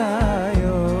באמצע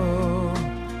היום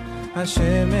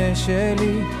השמש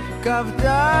שלי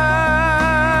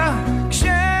כבדה.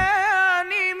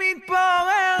 כשאני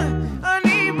מתפורר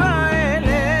אני בא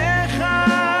אליך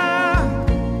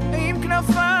עם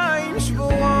כנפיים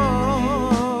שבורות,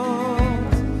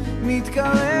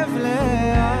 מתקרב לאט,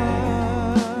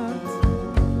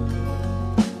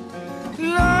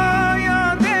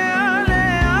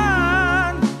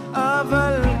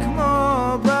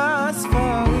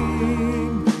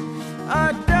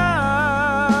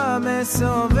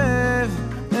 סובב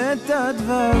את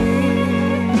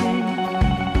הדברים.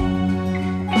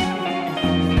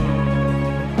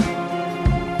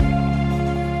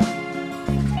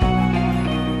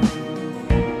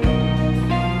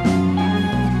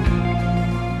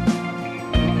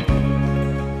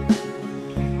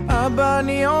 אבא,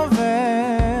 אני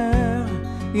עובר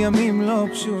ימים לא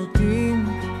פשוטים,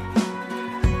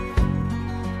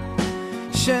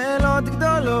 שאלות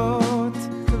גדולות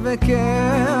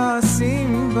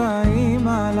וכעסים באים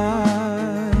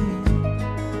עליי.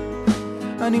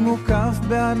 אני מוקף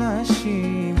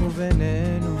באנשים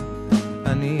ובינינו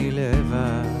אני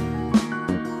לבד,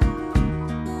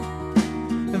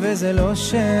 וזה לא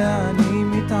שאני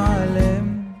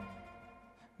מתעלם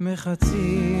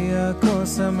מחצי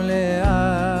הכוס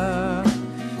המלאה,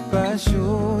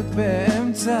 פשוט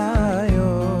באמצע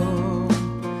היום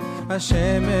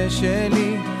השמש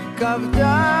שלי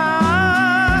כבדה.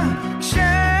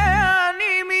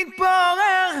 כשאני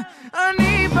מתפורר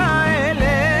אני בא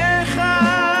אליך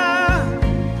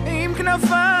עם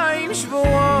כנפיים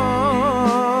שבורות,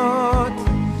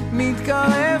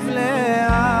 מתקרב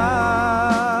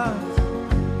לאט,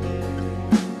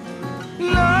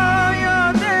 לא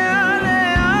יודע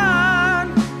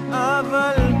לאן,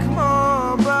 אבל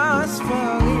כמו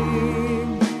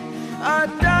בספרים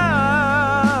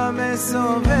אתה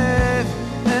מסובב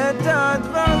את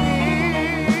הדברים.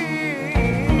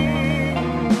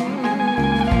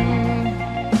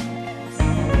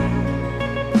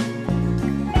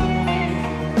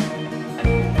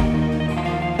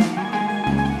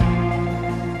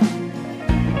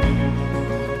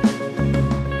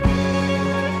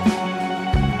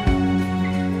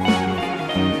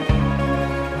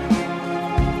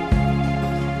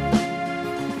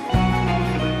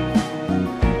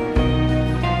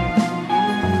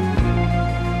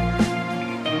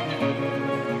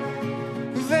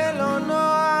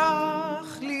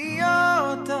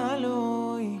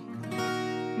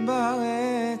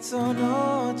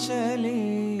 הרצונות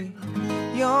שלי.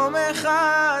 יום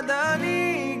אחד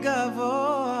אני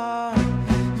גבוה,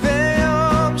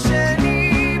 ויום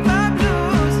שני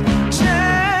בבלוז,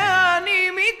 כשאני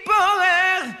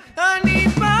מתפורר, אני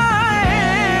בא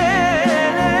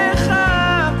אליך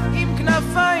עם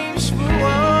כנפיים שבועות,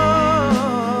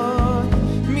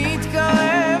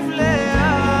 מתקרב לאט,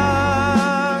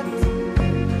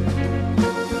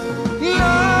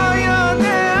 לא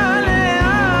יודע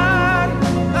לאן,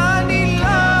 אני לא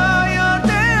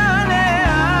יודע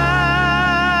לאן.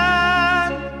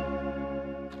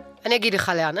 אני אגיד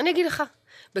לך לאן, אני אגיד לך.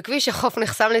 בכביש החוף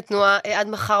נחסם לתנועה עד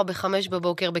מחר ב-5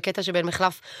 בבוקר, בקטע שבין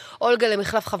מחלף אולגה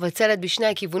למחלף חבצלת בשני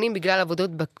הכיוונים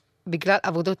בגלל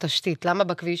עבודות תשתית. למה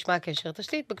בכביש? מה הקשר?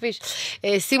 תשתית בכביש.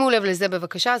 שימו לב לזה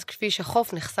בבקשה. אז כביש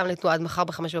החוף נחסם לתנועה עד מחר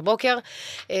ב-5 בבוקר,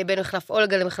 בין מחלף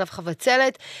אולגה למחלף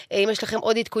חבצלת. אם יש לכם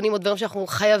עוד עדכונים או דברים שאנחנו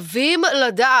חייבים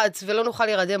לדעת ולא נוכל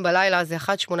להירדם בלילה, זה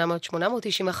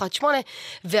 1-800-891-8,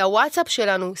 והוואטסאפ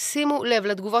שלנו, שימו לב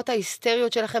לתגובות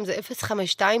ההיסטריות שלכם, זה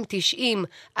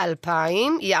 052-90-2000,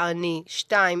 יעני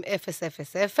 2000,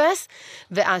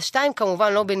 ואז 2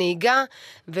 כמובן לא בנהיגה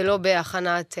ולא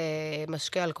בהכנת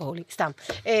משקה אלכוהול. סתם,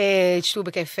 תשתו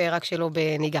בכיף רק שלא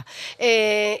בניגה.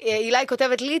 אילי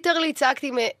כותבת, ליטרלי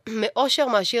צעקתי מאושר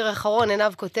מהשיר האחרון.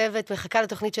 עינב כותבת, מחכה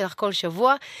לתוכנית שלך כל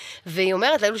שבוע, והיא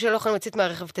אומרת, לאלו שלא יכולים לצאת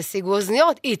מהרכב, תשיגו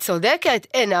אוזניות. היא צודקת,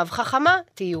 עינב חכמה,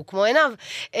 תהיו כמו עינב.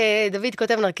 דוד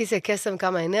כותב, נרקיס קסם,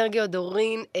 כמה אנרגיות.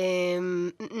 דורין,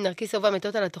 נרקיס אהובה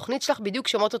מתות על התוכנית שלך, בדיוק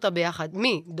שומעות אותה ביחד.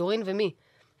 מי? דורין ומי?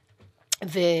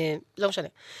 ולא משנה.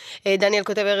 דניאל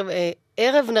כותב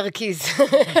ערב נרקיס.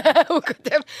 הוא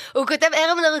כותב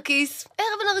ערב נרקיס.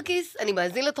 אני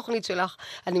מאזין לתוכנית שלך.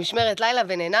 אני משמרת לילה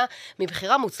ונהנה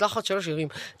מבחירה מוצלחת של השירים.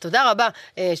 תודה רבה.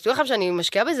 שתראו לכם שאני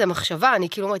משקיעה בזה מחשבה. אני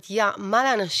כאילו אומרת, מה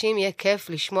לאנשים יהיה כיף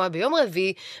לשמוע ביום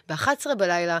רביעי, ב-11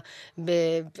 בלילה,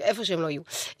 באיפה שהם לא יהיו.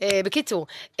 בקיצור,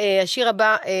 השיר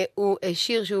הבא הוא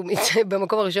שיר שהוא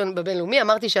במקום הראשון בבינלאומי.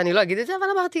 אמרתי שאני לא אגיד את זה, אבל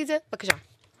אמרתי את זה. בבקשה.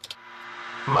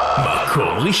 מקור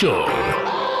ראשון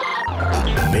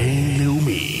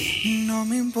בינלאומי. No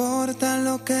me importa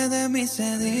lo que de mí se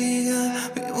diga,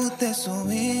 vive usted su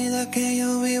vida, que yo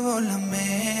vivo la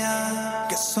mía,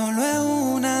 que solo es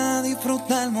una,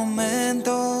 disfruta el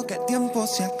momento, que el tiempo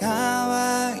se acaba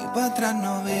y para atrás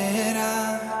no verá.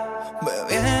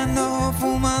 Bebiendo,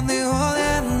 fumando y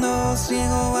jodiendo,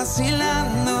 sigo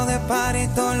vacilando de party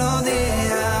todos los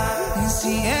días.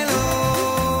 Cielo,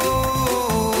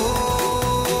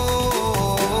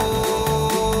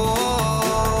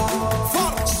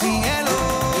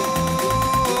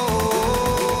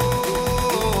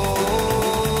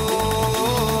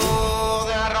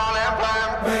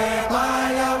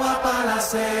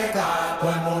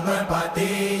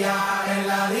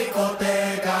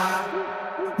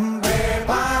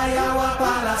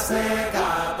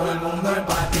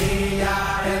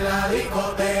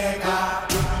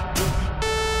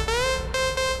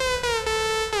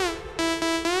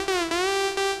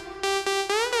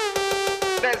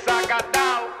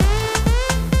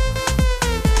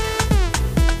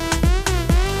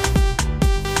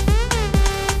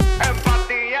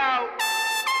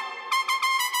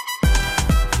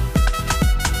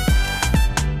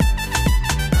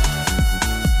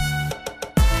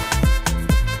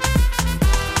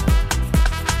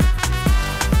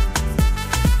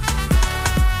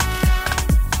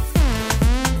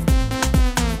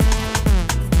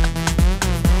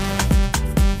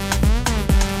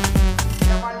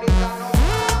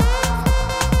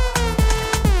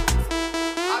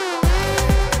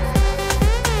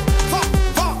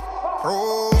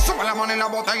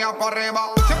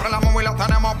 siempre la móvil la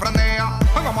tenemos prendida.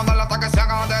 Vengo a mandarla hasta que se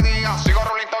haga de día. Sigo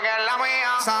rulito que es la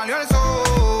mía. Salió el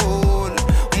sol,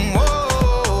 un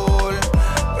gol.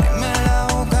 Prime la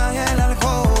boca y el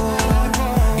alcohol.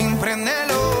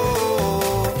 Impréndelo,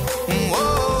 un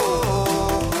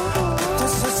gol. Esto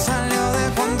se salió de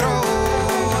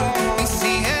control. Y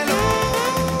síguelo.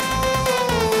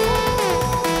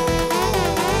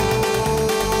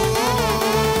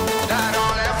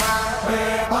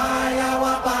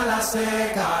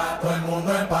 Seca, todo el mundo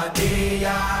en pantalla.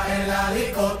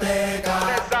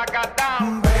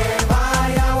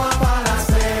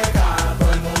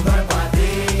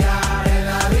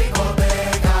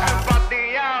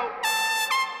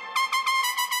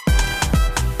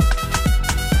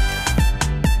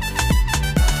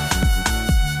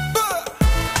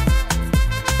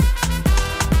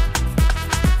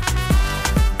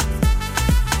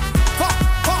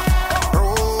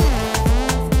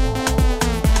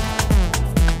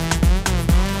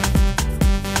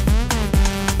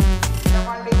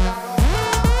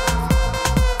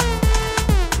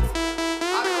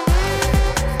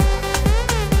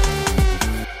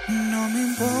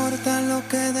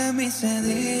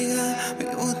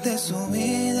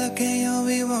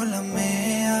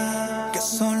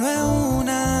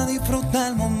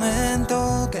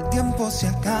 tiempo se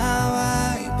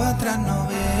acaba y para atrás no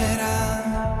verá.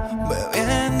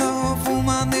 Bebiendo,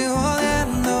 fumando y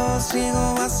jodiendo,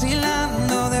 sigo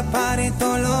vacilando de party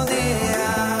todos los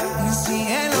días. Y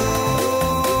síguelo.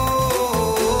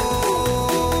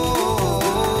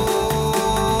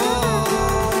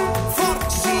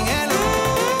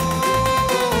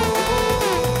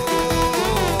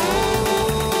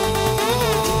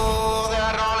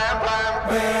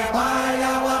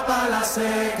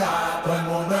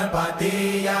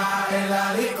 En la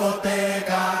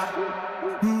discoteca,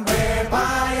 pepa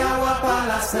y agua pa'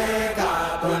 la seca,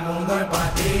 todo el mundo en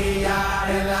patilla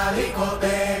en la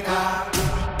discoteca.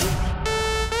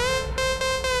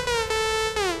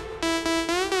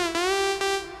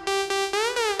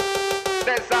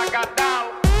 Desacatao.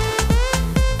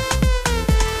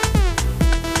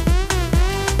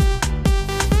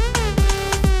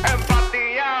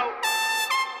 Empatillao.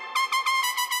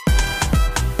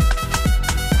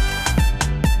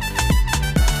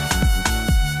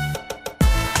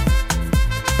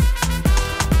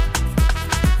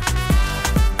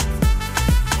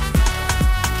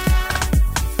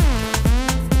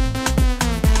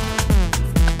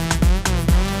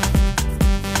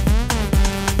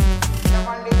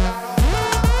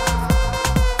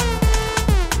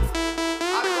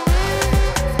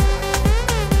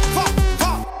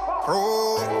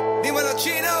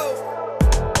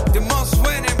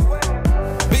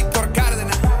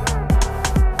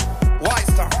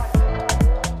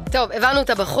 טוב, הבנו את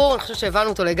הבחור, אני חושב שהבנו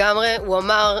אותו לגמרי, הוא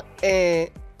אמר,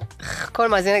 כל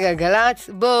מאזיני גלגלצ,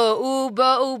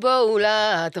 בואו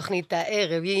לתוכנית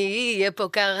הערב, יהיה פה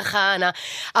קרחנה.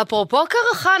 אפרופו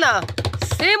קרחנה,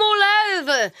 שימו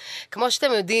לב! כמו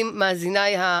שאתם יודעים,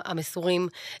 מאזיניי המסורים,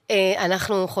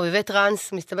 אנחנו חובבי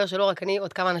טרנס, מסתבר שלא רק אני,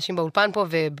 עוד כמה אנשים באולפן פה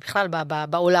ובכלל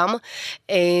בעולם,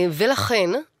 ולכן,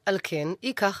 על כן,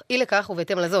 אי לכך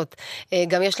ובהתאם לזאת.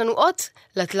 גם יש לנו אות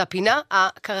לפינה,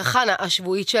 הקרחנה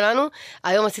השבועית שלנו.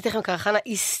 היום עשיתי לכם קרחנה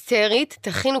היסטרית.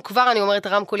 תכינו כבר, אני אומרת,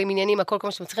 רמקולים, עניינים, הכל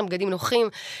כמו שאתם צריכים, בגדים נוחים,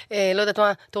 לא יודעת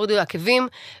מה, תורידו לעקבים,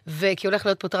 וכי הולך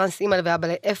להיות פה טרנס אימא ואבא.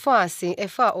 איפה העשי?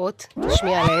 איפה האות?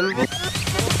 נשמיע עליהם.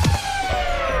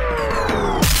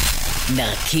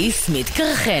 נרקיס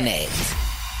מתקרחנת.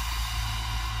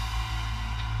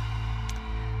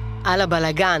 על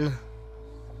הבלגן.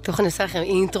 תוך אני עושה לכם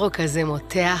אינטרו כזה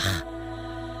מותח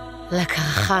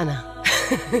לקרחנה.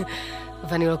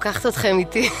 ואני לוקחת אתכם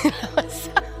איתי למסע.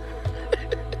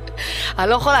 אני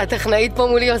לא יכולה, הטכנאית פה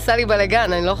מולי עושה לי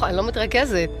בלגן, אני לא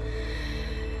מתרכזת.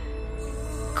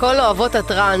 כל אוהבות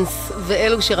הטרנס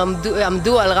ואלו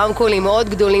שעמדו על רמקולים מאוד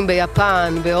גדולים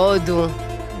ביפן, בהודו,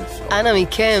 אנא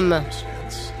מכם,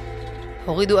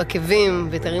 הורידו עקבים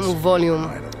ותרימו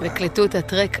ווליום וקלטו את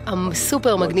הטרק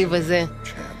הסופר מגניב הזה.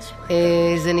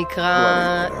 זה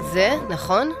נקרא, זה,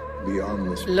 נכון?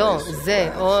 לא, זה,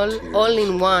 all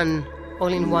in one,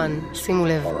 all in one, שימו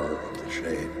לב.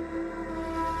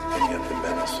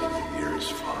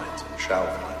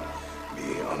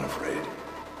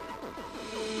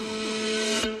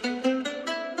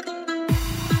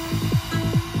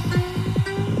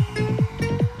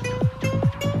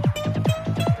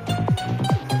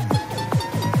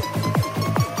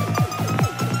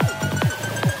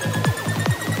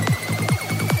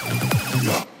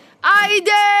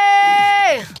 הייתה!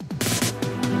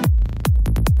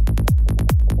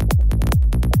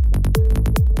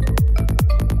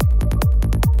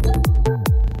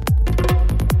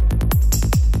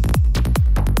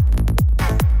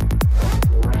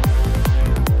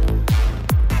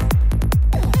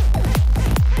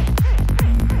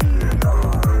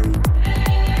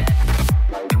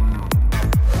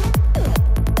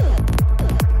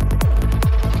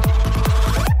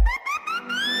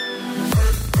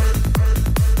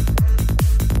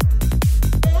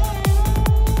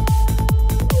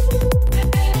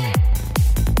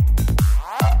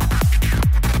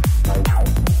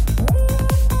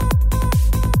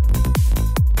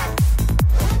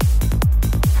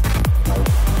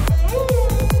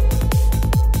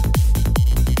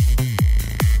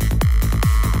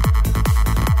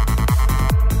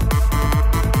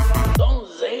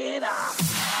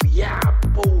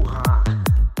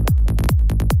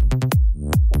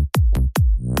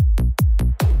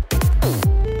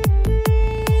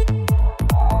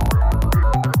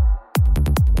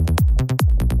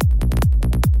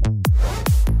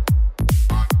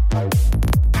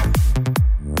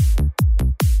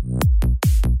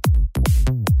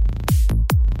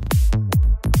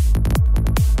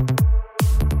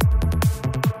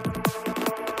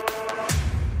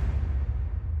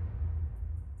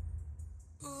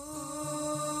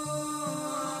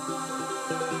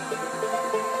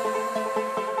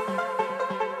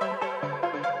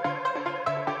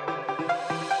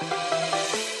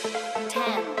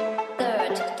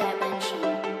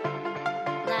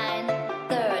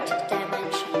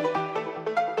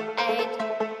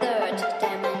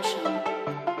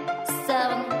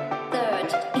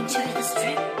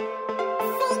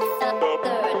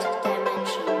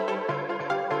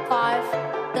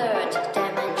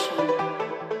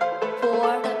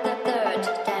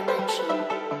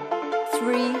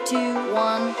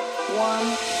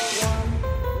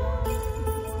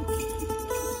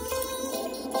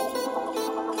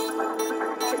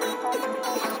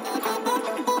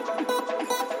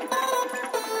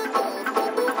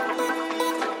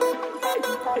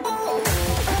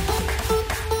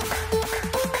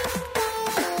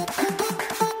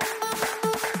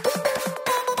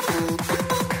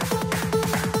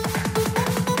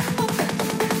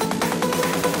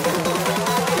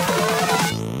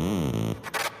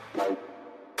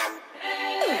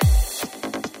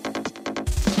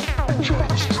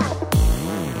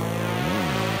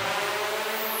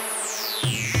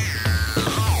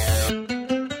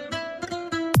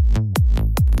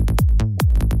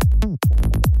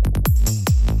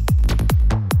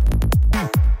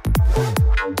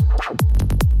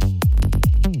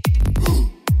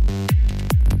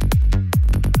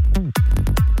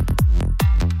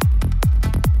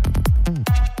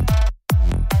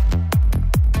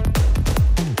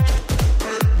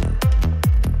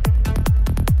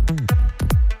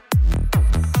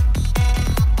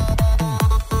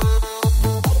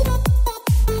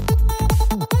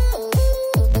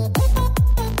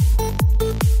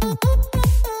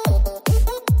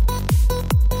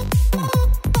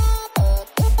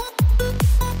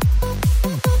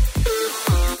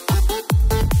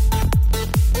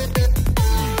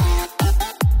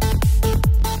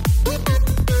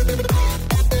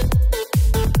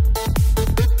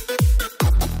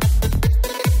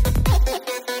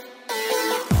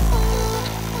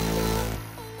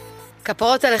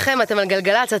 כפרות עליכם, אתם על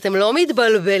גלגלץ, אתם לא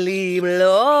מתבלבלים,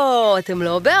 לא, אתם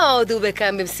לא בהודו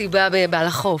בכאן במסיבה בעל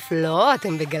החוף, לא,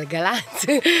 אתם בגלגלץ.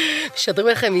 משדרים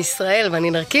לכם ישראל,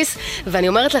 ואני נרקיס, ואני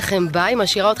אומרת לכם ביי,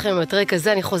 משאירה אתכם עם הטרק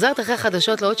הזה, אני חוזרת אחרי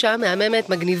חדשות לעוד שעה מהממת,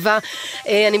 מגניבה,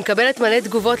 אני מקבלת מלא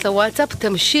תגובות לוואטסאפ,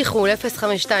 תמשיכו,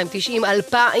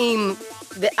 052-90-2000,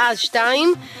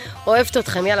 אוהבת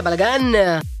אתכם, יאללה בלגן.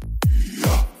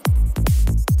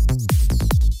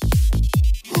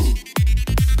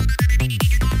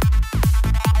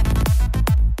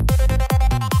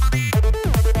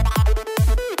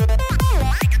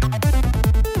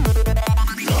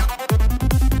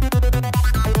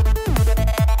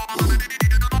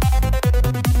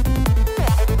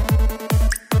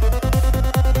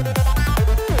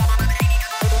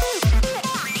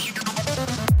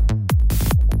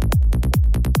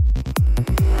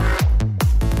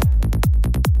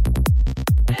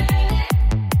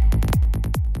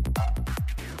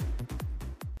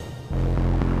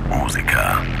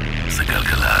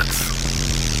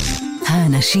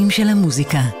 האנשים של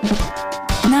המוזיקה.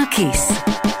 נרקיס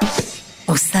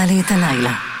עושה לי את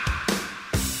הלילה.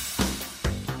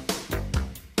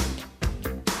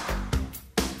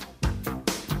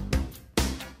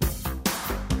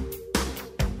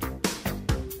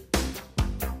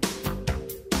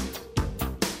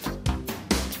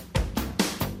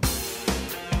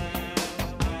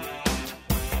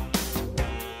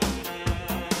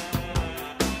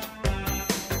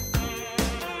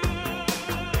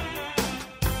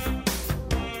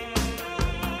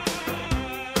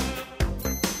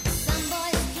 Some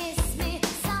boys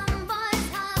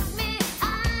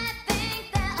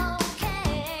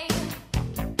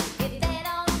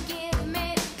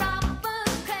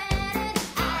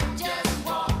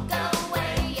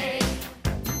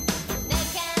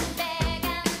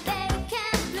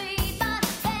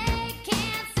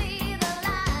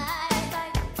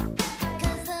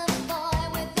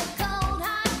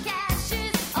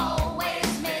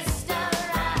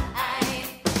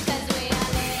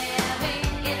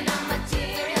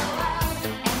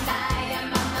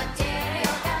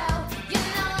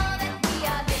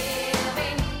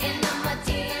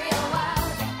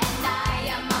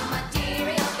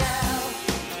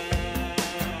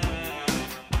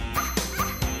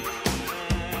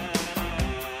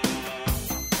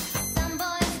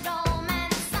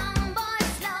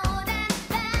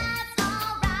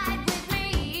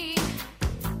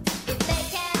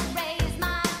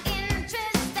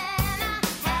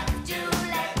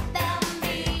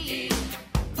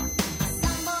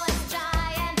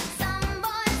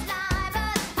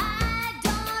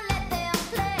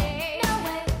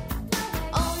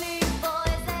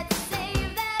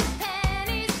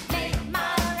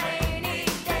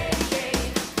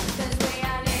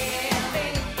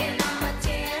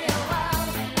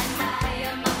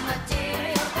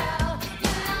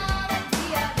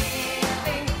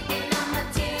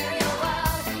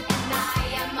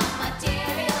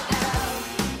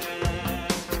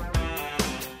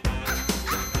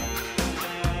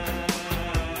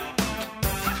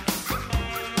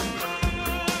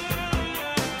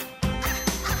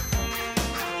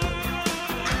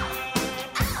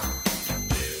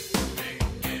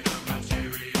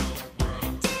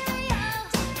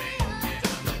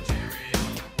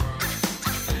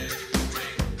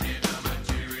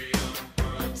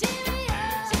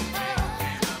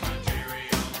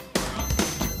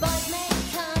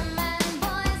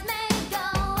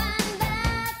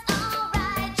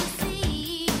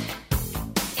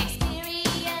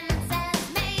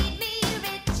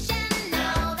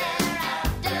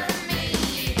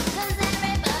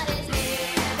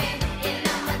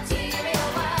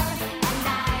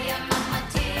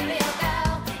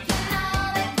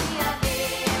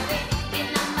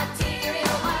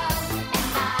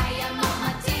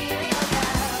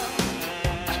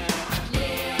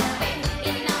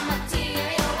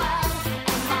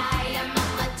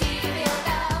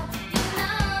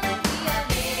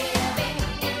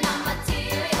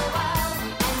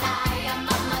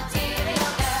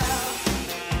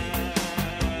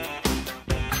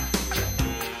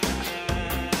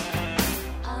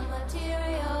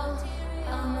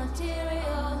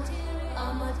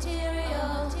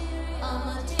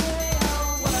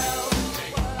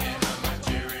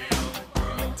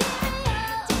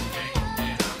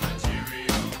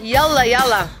יאללה,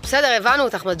 יאללה. בסדר, הבנו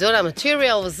אותך, מדונה,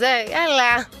 מטריאל וזה,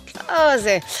 יאללה.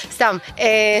 זה, סתם.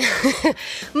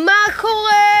 מה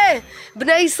קורה?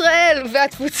 בני ישראל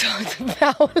והתפוצות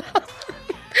והעולם.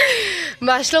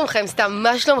 מה שלומכם? סתם,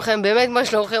 מה שלומכם? באמת מה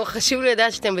שלומכם? חשוב לי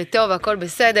לדעת שאתם בטוב והכל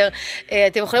בסדר.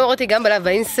 אתם יכולים לראות אותי גם בלייב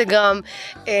באינסטגרם,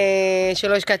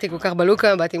 שלא השקעתי כל כך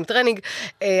בלוקה, באתי עם טרנינג,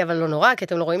 אבל לא נורא, כי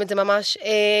אתם לא רואים את זה ממש.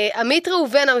 עמית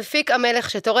ראובן, המפיק המלך,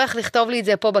 שתורח לכתוב לי את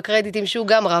זה פה בקרדיטים, שהוא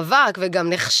גם רווק וגם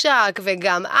נחשק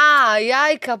וגם,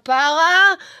 יאי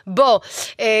כפרה, בוא.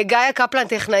 גיא קפלן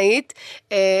טכנאית,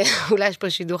 אולי יש פה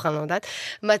שידוך, אני לא יודעת.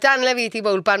 מתן לוי איתי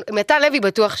באולפן, מתן לוי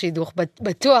בטוח שידוך,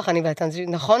 בטוח אני מתן,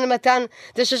 נכון מתן?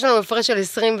 זה שיש לנו מפרש של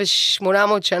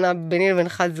 2800 שנה ביני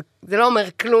לבינך, זה לא אומר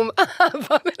כלום,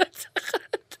 אהבה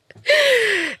מנצחת.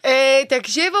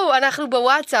 תקשיבו, אנחנו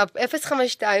בוואטסאפ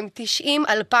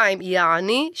 052-90-2000,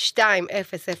 יעני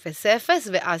 2000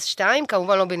 ואז 2,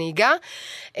 כמובן לא בנהיגה.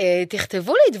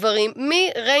 תכתבו לי דברים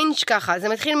מריינג' ככה, זה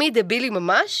מתחיל מדבילי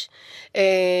ממש,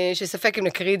 שספק אם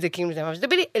נקריא את זה כאילו זה ממש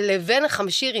דבילי, לבין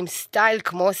חמשיר עם סטייל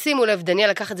כמו, שימו לב, דניאל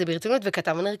לקח את זה ברצינות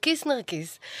וכתב נרקיס,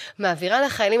 מעבירה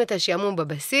לחיילים את השעמום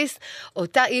בבסיס,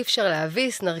 אותה אי אפשר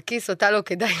להביס, נרקיס אותה לא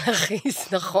כדאי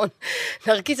להכיס, נכון,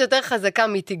 נרקיס יותר חזקה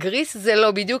מתגריס, זה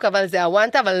לא בדיוק, אבל זה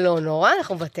הוואנטה, אבל לא נורא,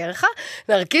 אנחנו מוותר לך,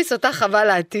 נרקיס אותה חבל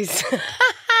להטיס.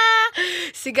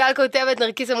 סיגל כותבת,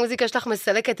 נרקיס המוזיקה שלך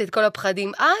מסלקת את כל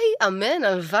הפחדים. אמן,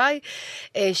 הלוואי.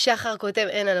 שחר כותב,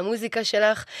 אין על המוזיקה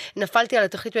שלך. נפלתי על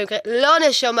התוכנית במקרה. לא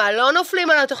נשמה, לא נופלים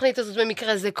על התוכנית הזאת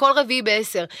במקרה, זה כל רביעי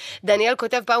ב10. דניאל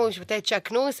כותב פעם במשפטי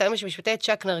צ'ק נורס, היום יש במשפטי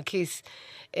צ'ק נרקיס.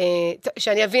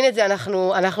 שאני אבין את זה,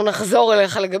 אנחנו נחזור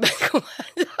אליך לגבי תקומה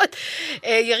הזאת.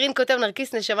 ירין כותב,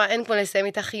 נרקיס נשמה, אין כמו לסיים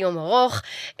איתך יום ארוך.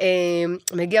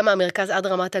 מגיע מהמרכז עד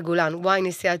רמת הגולן. וואי,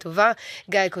 נסיעה טובה.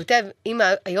 גיא כותב, אם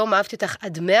היום אהבתי אותך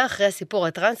עד 100 אחרי הסיפור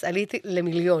הטרנס, עליתי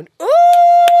למיליון.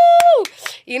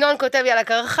 ינון כותב לי על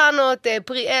הקרחנות,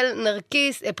 פריאל,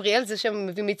 נרקיס, פריאל זה שם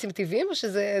מביא מיצים טבעיים, או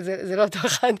שזה לא אותו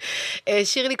אחד?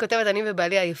 שירלי כותבת, אני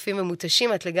ובעלי היפים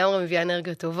ומותשים, את לגמרי מביאה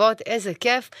אנרגיות טובות, איזה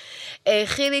כיף.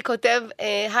 חילי כותב,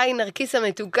 היי נרקיס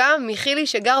המתוקה, מחילי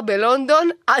שגר בלונדון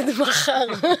עד מחר.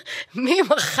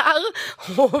 ממחר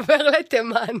הוא עובר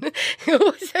לתימן, הוא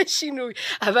עושה שינוי.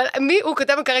 אבל הוא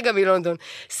כותב כרגע מלונדון.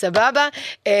 סבבה?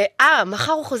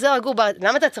 מחר הוא חוזר לגור בארץ,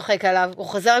 למה אתה צוחק עליו? הוא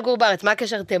חוזר לגור בארץ, מה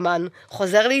הקשר תימן?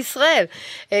 חוזר לישראל.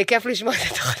 כיף לשמוע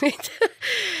את התוכנית.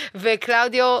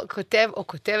 וקלאודיו כותב או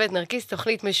כותבת, נרקיס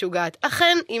תוכנית משוגעת.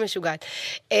 אכן היא משוגעת.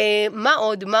 מה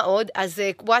עוד? אז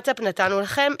וואטסאפ נתנו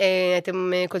לכם,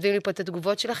 אתם כותבים לי פה את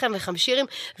התגובות שלכם, וחמשירים,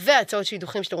 והצעות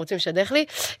שידוכים שאתם רוצים לשדך לי,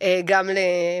 גם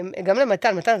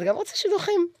למתן, אתה גם רוצה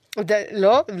שידוכים?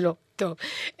 לא. טוב,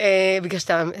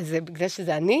 בגלל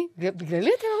שזה אני,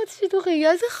 בגללי אתה לא רוצה שידורי,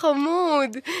 איזה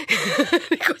חמוד.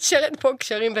 אני קושרת פה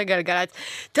קשרים בגלגלת.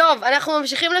 טוב, אנחנו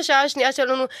ממשיכים לשעה השנייה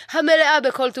שלנו, המלאה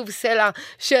בכל טוב סלע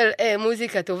של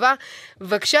מוזיקה טובה.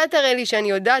 בבקשה תראה לי שאני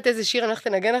יודעת איזה שיר אני הולכת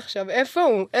לנגן עכשיו. איפה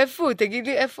הוא? תגיד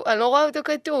לי איפה, אני לא רואה אותו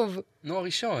כתוב. נו,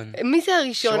 הראשון. מי זה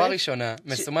הראשון? שורה ראשונה,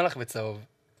 מסומן לך בצהוב.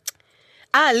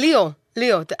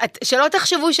 ליאו, שלא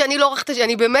תחשבו שאני לא עורכת השיר,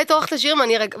 אני באמת עורכת השיר,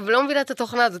 ואני לא מבינה את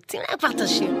התוכנה הזאת, תראי כבר את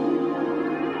השיר.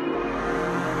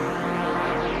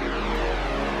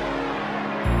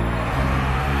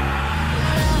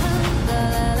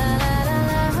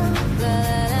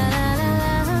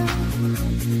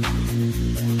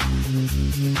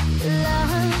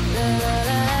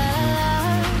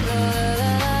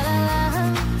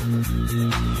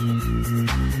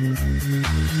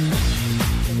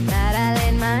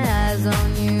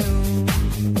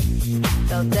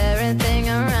 Everything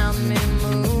around me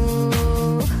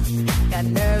move. Got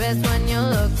nervous when you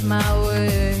looked my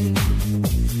way,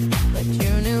 but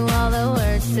you knew all the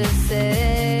words to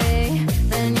say.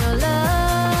 Then your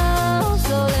love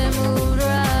slowly moved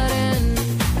right in.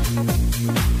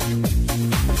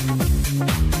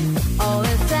 All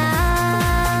this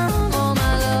time, all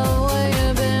my love, where you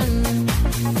been?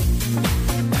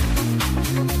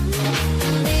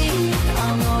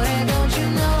 Amore, don't you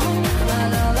know my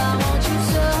love, I want you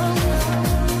so.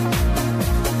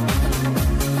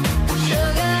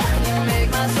 Sugar, you make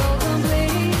my soul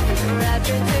complete.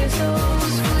 Rapture tastes so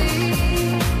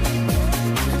sweet.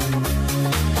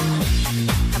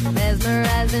 I'm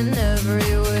mesmerized in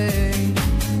every way.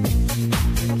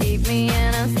 Keep me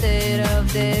in a state of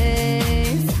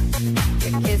daze.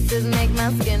 Your kisses make my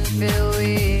skin feel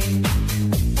weak.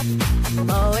 I'm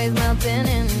always melting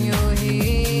in your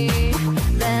heat.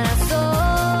 Then I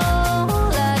soar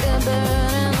like a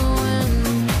bird in the wind.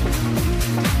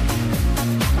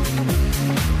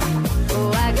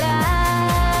 Oh, I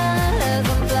glide as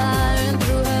I'm flying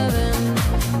through heaven.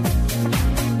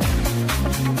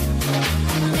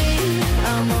 Me,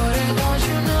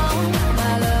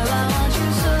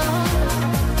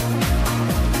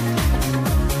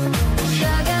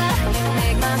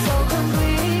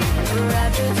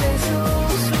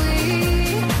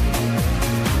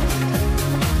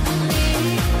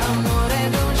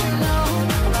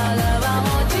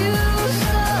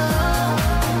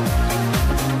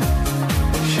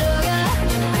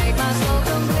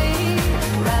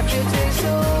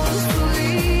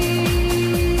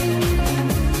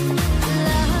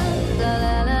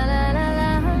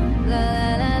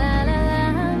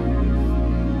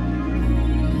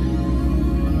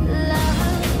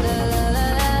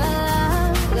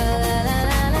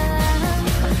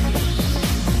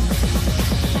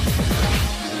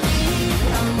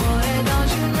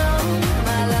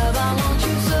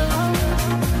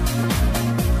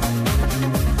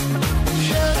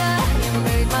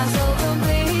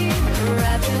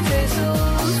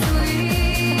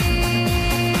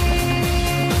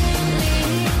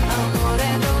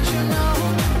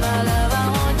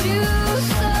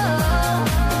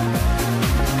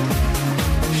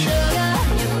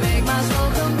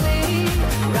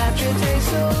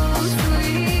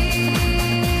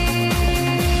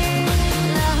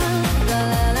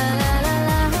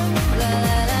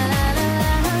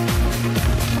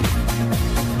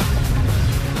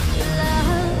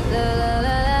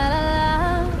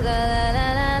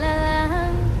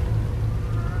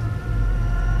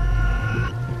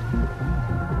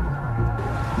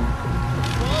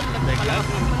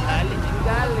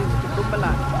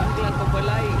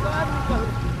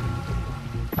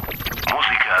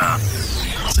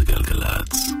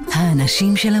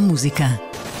 האנשים של המוזיקה.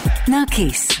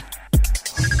 נרקיס.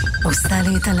 עושה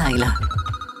לי את הלילה.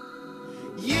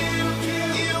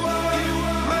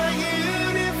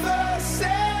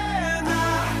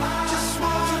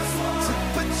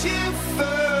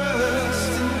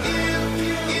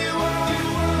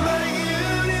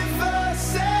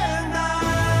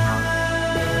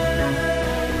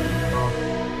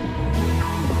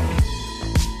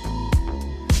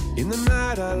 In the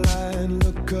night I lie and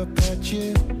look up at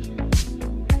you.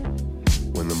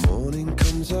 When the morning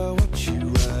comes I watch you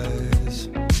rise.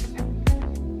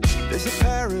 There's a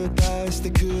paradise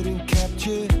they couldn't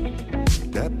capture.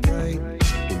 That bright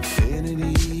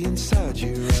infinity inside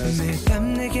your eyes. 매일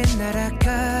밤 내게 날아가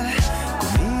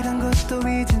꿈이란 것도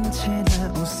잊은 채 나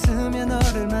웃으며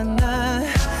너를 만나.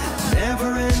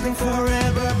 Never ending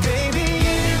forever baby.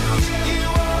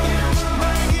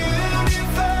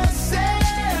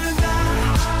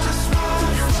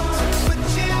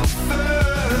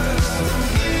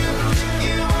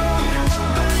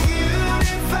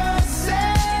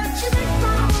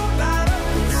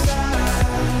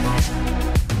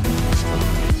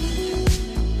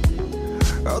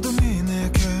 어둠이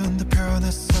내게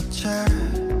흔들펴냈었지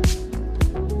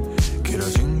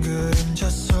길어진 그림자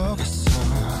속에서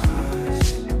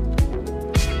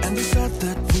And they said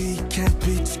that we can't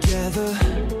be together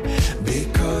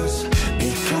Because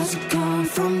we're gone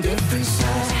from different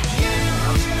sides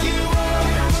You are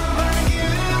my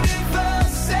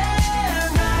universe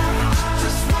And I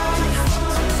just want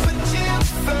to put you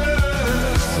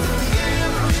first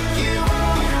You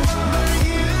are my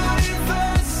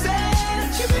universe And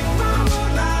you make my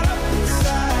world light up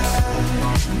inside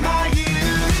My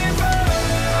universe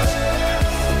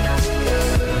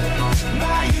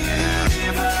My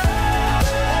universe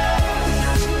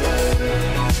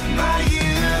My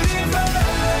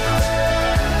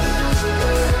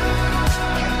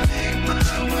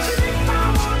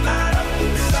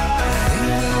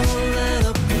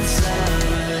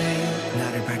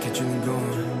나를 밝혀주는 건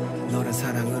너란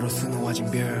사랑으로 수놓아진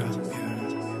별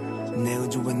내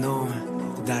우주에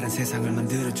넌 다른 세상을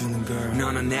만들어주는 걸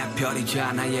너는 내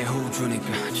별이자 나의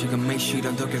호주니까 지금 이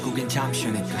시련도 결국엔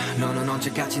잠시니까 너는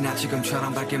언제까지나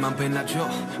지금처럼 밝게만 빛나줘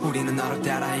우리는 너를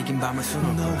따라 이긴 밤을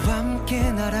수놓고 너와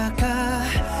함께 날아가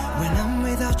When I'm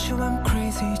without you I'm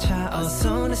crazy 자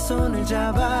어서 내 손을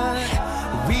잡아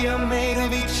We are made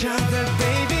of each other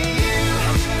baby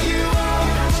You are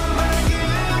my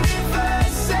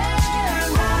universe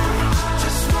And I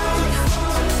just want to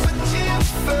put you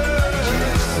first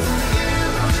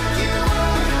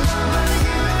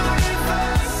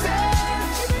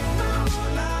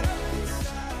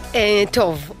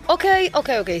טוב,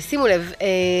 אוקיי, שימו לב,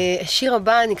 שיר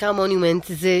הבא נקרא מונומנט,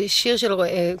 זה שיר של,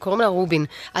 קוראים לה רובין.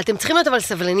 אתם צריכים להיות אבל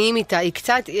סבלניים איתה, היא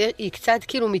קצת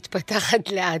כאילו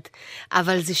מתפתחת לאט,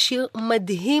 אבל זה שיר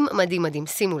מדהים, מדהים, מדהים,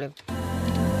 שימו לב.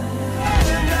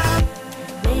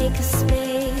 Make a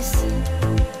space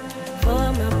for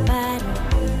my body.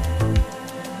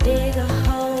 Dig a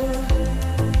hole,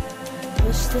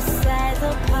 push the sides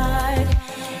apart.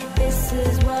 This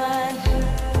is what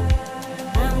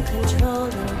I'm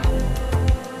controlling.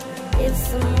 It's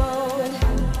a mode,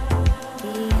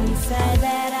 the inside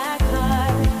that I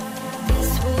carve.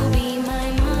 This will be my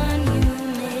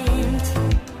monument.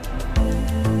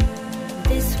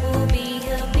 This will be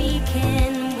a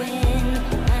beacon when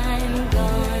I'm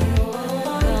gone,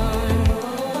 gone,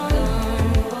 gone.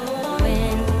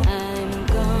 When I'm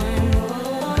gone,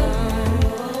 gone,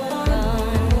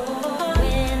 gone.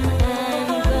 When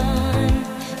I'm gone,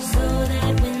 so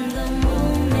that when the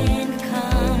moment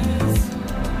comes,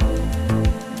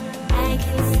 I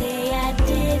can say I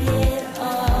did it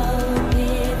all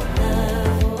with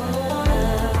love,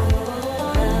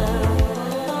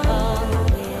 all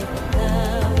with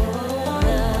love,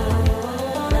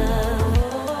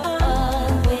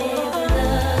 all with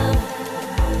love.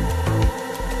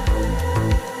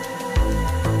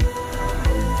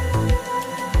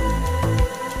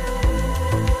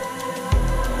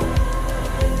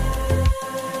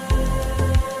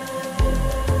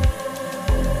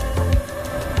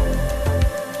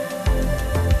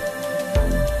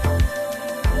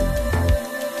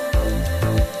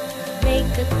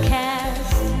 Make a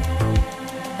cast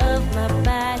of my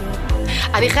body.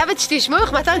 אני חייבת שתשמעו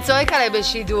איך מתן צועק עליי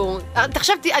בשידור.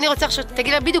 תחשב, אני רוצה עכשיו,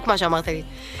 תגיד לה בדיוק מה שאמרת לי.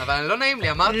 אבל לא נעים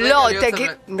לי, אמרת לא, להיות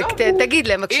תגיד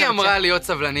להם, בבקשה. היא אמרה להיות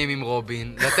סבלנים עם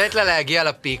רובין, לתת לה להגיע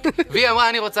לפיק, והיא אמרה,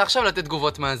 אני רוצה עכשיו לתת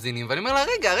תגובות מאזינים, ואני אומר לה,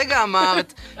 רגע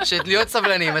אמרת שלהיות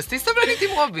סבלנים, אז תהי סבלנית עם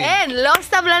רובין. אין, לא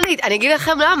סבלנית. אני אגיד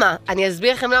לכם למה. אני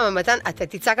אסביר לכם למה. מתן, אתה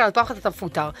תצעק על הפחד, אתה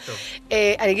מפוטר.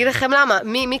 אני אגיד לכם למה.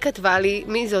 מי כתבה לי?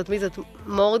 מי זאת?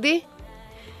 מורדי?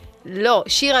 לא,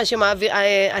 שירה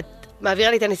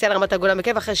מעבירה לי את הנסיעה לרמת הגולן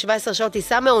בכיף, אחרי 17 שעות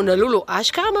טיסה מהונולולו,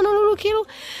 אשכרה מהונולולו כאילו,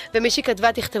 ומישהי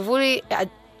כתבה, תכתבו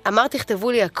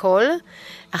לי הכל,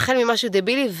 החל ממשהו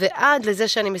דבילי, ועד לזה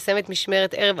שאני מסיימת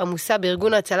משמרת ערב עמוסה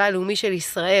בארגון ההצלה הלאומי של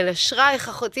ישראל. אשרייך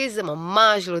אחותי, זה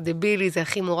ממש לא דבילי, זה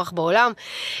הכי מורח בעולם.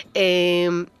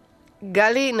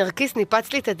 גלי, נרקיס,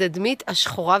 ניפץ לי את התדמית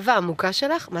השחורה והעמוקה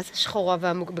שלך. מה זה שחורה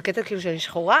והעמוקה? בקטע כאילו שאני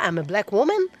שחורה? I'm a black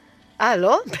woman?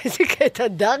 לא? באיזה קטע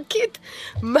דארקית?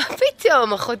 מה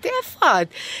פתאום? אחותי אפרת.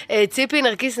 ציפי,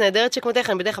 נרקיס, נהדרת שכמותך,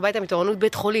 אני בדרך הביתה מתורנות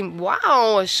בית חולים.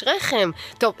 וואו, אשריכם.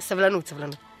 טוב, סבלנות.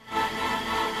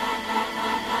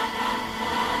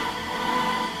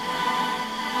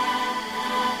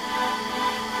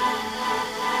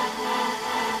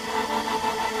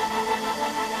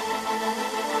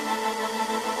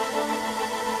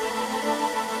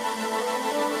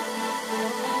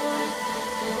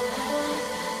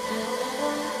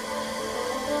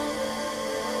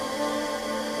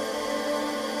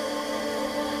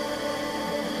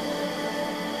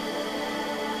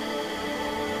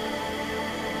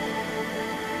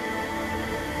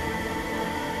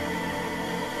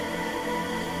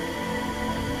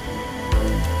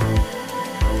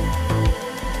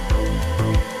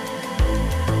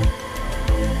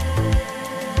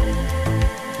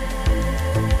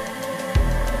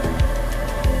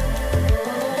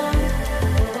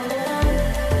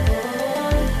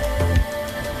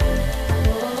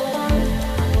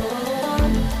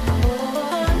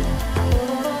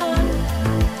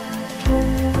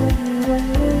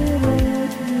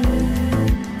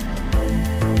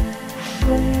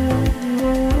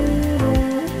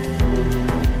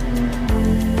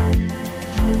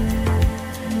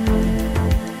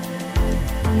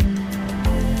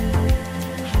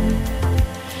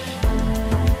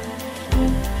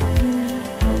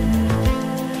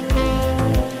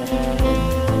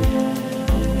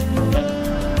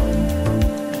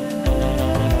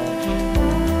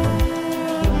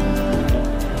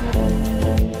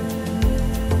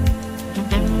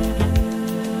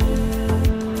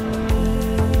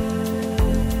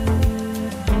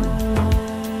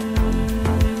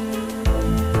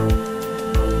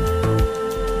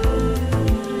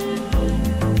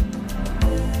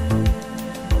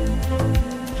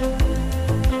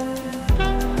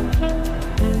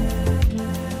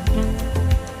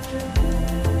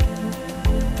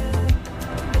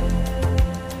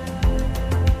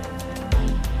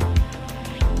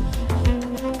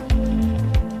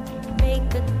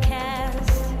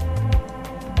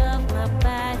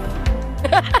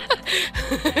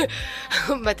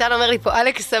 מתן אומר לי פה,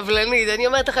 אלכס סבלנית, אני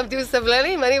אומרת לכם, תהיו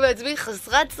סבלנים, אני בעצמי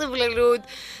חסרת סבלנות,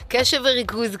 קשב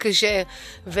וריכוז קשה,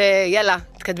 ויאללה,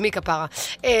 תקדמי כפרה.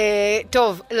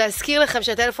 טוב, להזכיר לכם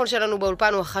שהטלפון שלנו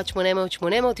באולפן הוא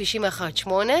 1-800-800-918,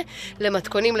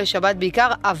 למתכונים לשבת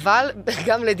בעיקר, אבל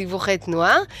גם לדיווחי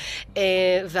תנועה,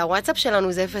 והוואטסאפ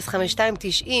שלנו זה 052-90-2000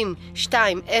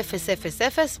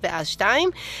 ואז 2.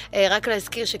 רק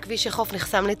להזכיר שכביש החוף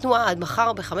נחסם לתנועה עד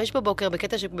מחר ב-5 בבוקר,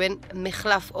 בקטע שבין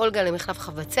מחלף אולגה למחלף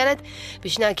חבצלת,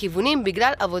 בשני הכיוונים,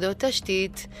 בגלל עבודות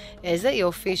תשתית. איזה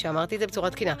יופי, שאמרתי את זה בצורה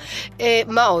תקינה.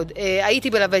 מה עוד? הייתי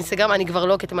בלב האינסטגרם, אני כבר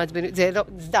לא כתם מעצבנות, זה לא,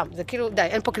 סתם, זה כאילו, די,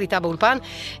 אין פה קליטה באולפן.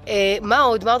 מה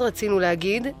עוד רצינו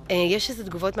להגיד? יש איזה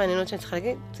תגובות מעניינות שאני צריכה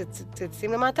להגיד,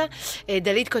 תצאים למטה.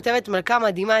 דלית כותבת, מלכה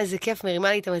מדהימה, איזה כיף,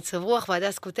 מרימה לי את המצב רוח,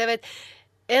 והדס כותבת,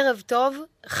 ערב טוב,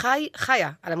 חיה,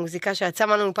 על המוזיקה שיצא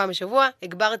לנו פעם בשבוע,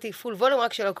 הגברתי פול וולום,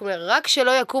 רק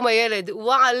שלא יקום הילד,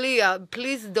 וואליה,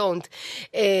 please don't.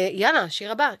 יאללה,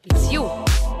 שיר הבא, it's you.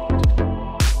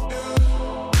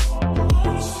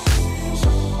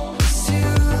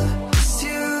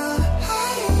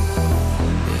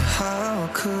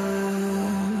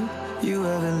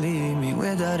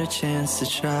 Without a chance to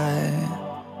try.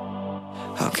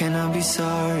 How can I be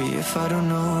sorry if I don't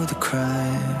know the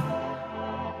crime?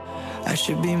 I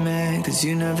should be mad cause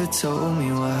you never told me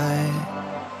why.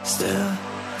 Still,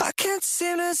 I can't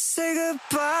seem to say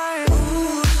goodbye.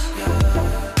 Ooh,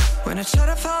 yeah. When I try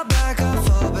to fall back, I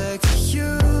fall back to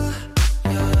you.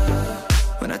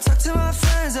 Yeah. When I talk to my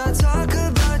friends, I talk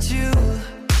about you.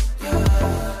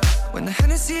 Yeah. When the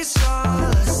Hennessy's all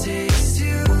I see is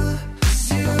you. It's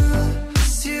you.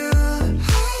 You,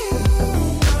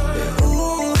 yeah,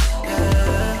 ooh,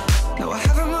 yeah. No, I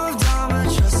haven't moved on, but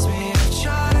trust me, I've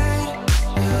tried.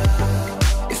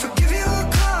 Yeah. If I give you a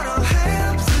call, I'll hang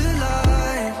up the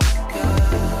line.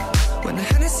 Yeah. When the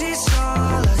Hennessy's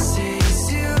all I see is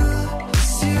you,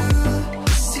 it's you,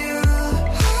 it's you.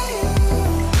 Hey.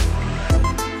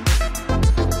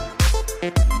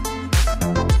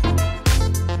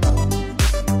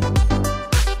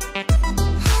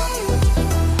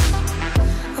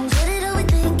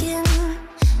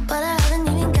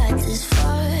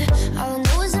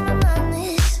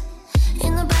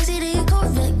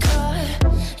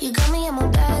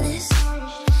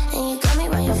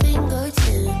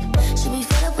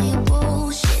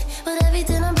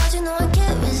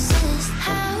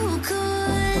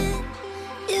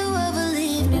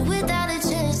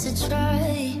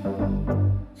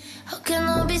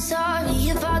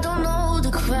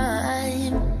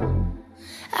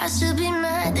 should be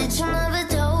mad that you never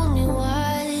told me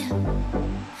why.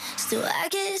 Still I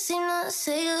can't seem to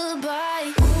say goodbye.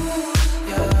 Ooh,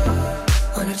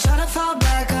 yeah. When I try to fall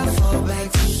back, I fall back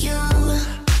to you.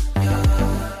 Yeah.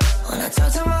 When I talk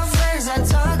to my friends, I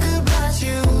talk about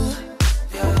you.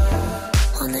 Yeah.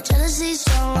 When the jealousy's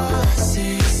strong, all I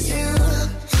see is you,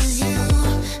 is you,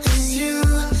 is you.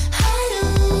 I do.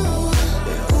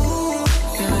 Ooh,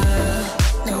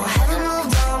 yeah. No, I haven't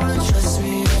moved on, but trust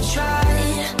me, I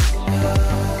tried.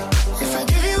 Yeah. If I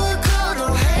give you a call,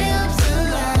 don't hang up the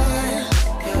line.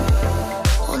 Yeah.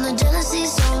 When the jealousy's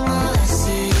strong, all I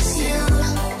see is you,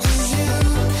 is you,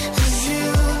 is you.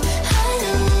 I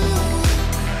do.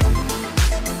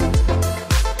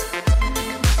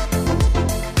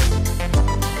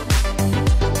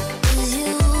 Is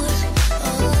you,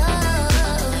 oh,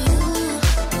 you.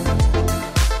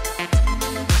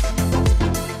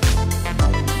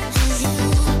 Is you,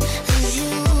 is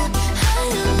you. I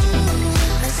do.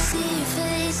 I see your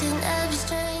face in every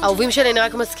strange. אהובים שלי, אני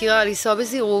רק מזכירה לנסוע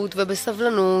בזהירות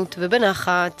ובסבלנות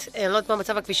ובנחת. אני לא יודעת מה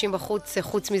מצב הכבישים בחוץ,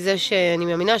 חוץ מזה שאני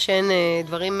מאמינה שאין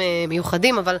דברים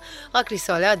מיוחדים, אבל רק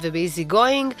לנסוע לאט ובאיזי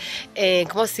גוינג.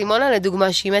 כמו סימונה,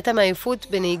 לדוגמה, שהיא מתה מעייפות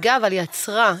בנהיגה, אבל היא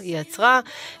עצרה,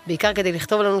 בעיקר כדי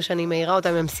לכתוב לנו שאני מהירה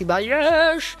אותה מהמסיבה.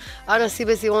 יש! אנא סי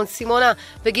בזהירות, סימונה.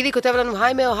 וגילי כותב לנו,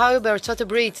 היי מאוהיו בארצות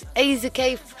הברית, איזה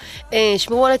כיף.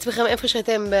 שמרו על עצמכם איפה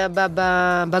שאתם,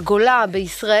 בגולה,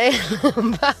 בישראל,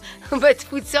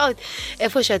 בתפוצות,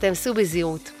 איפה שאתם, סעו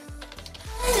בזהירות.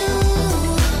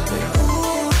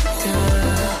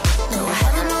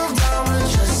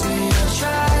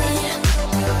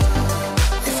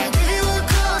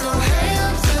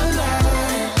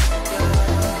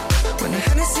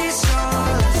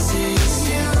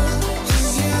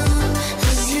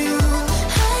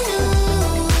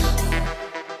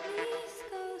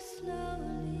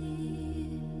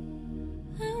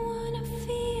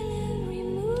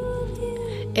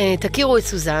 תכירו את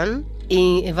סוזן,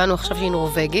 הבנו עכשיו שהיא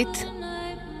נורווגית,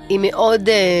 היא מאוד,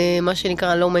 מה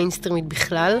שנקרא, לא מיינסטרימית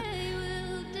בכלל,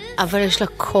 אבל יש לה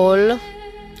קול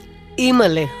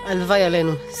אימאלה, הלוואי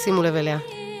עלינו, שימו לב אליה.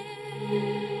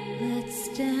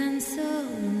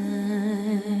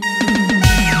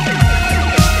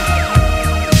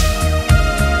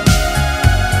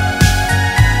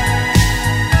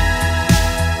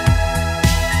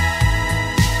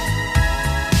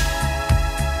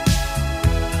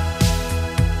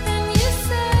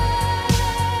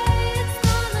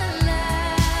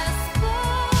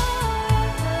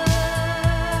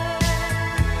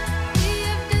 We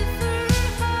have different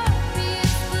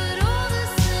heartbeats, but all the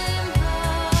same.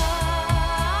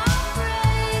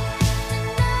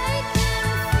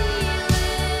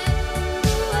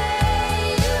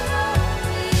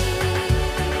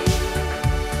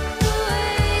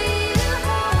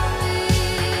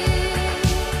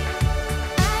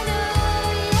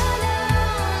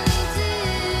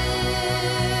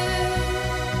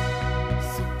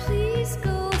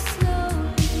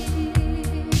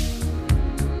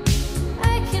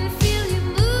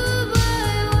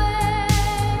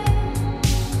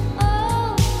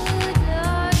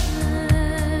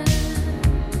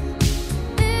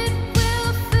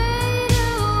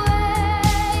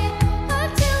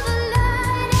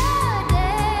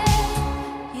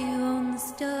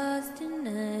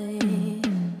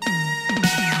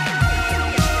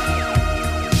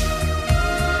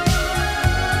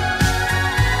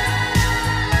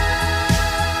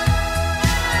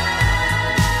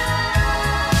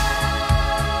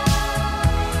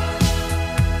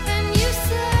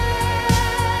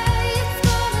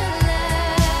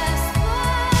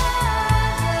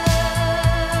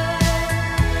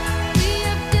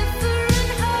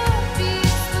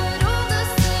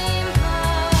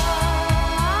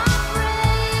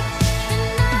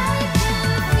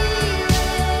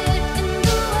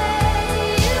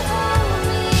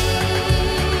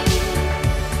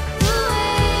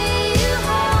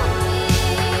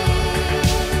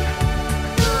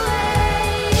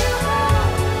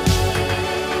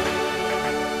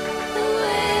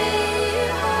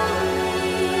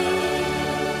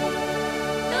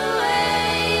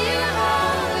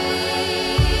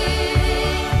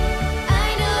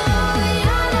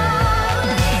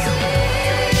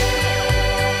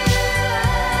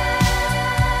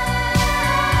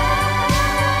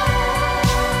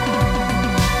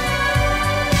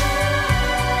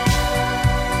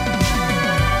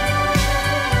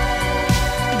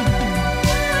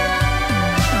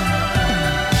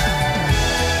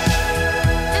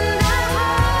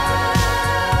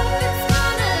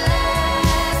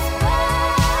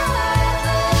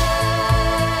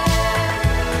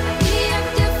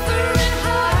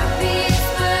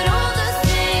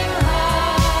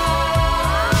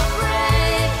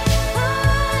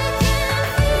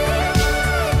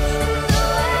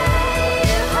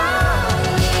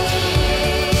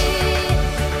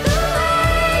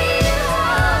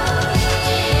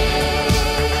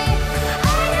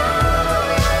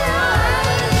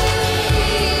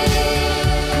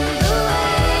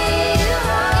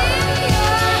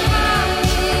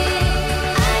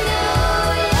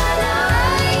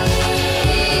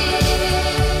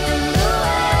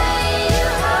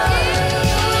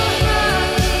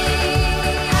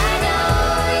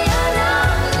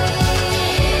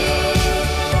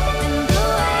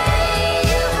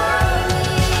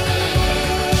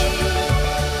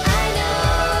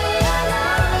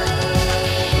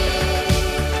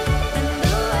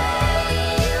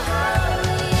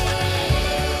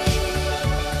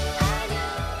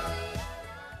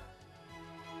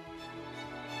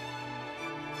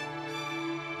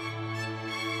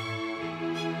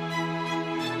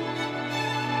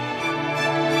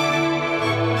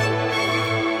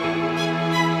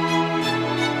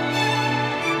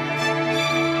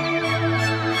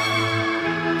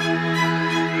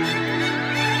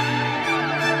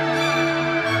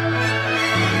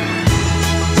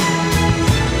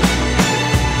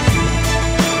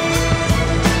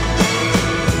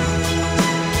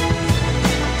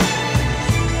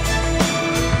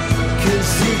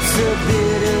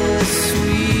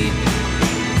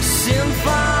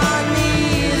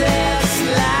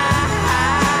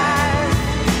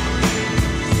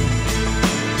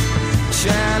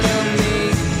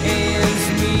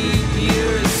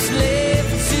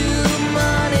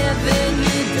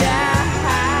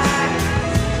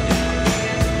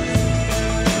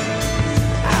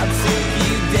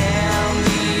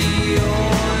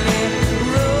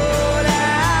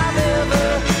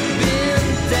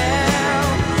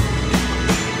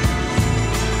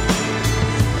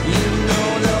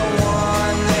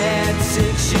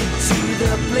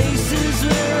 places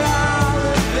where all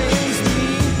the things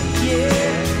meet,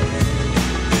 yeah.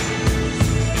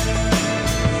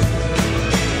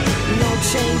 No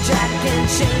change, I can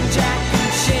change, I can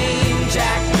change,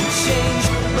 I can change,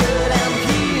 but I'm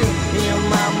here in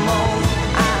my mold.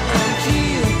 I am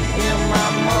here in my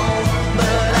mold,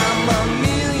 but I'm a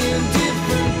million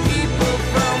different people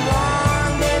from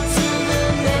one day to the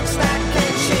next. I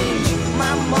can't change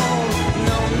my mold.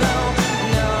 No, no,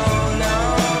 no, no, no,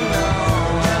 no.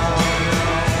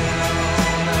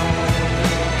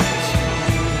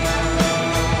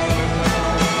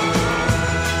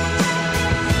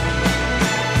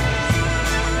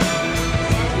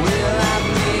 Well, I've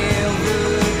never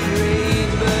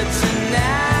prayed, but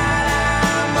tonight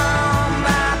I'm on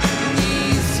my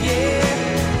knees, yeah.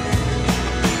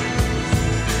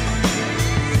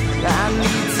 I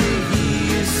need to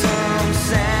hear some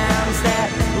sounds that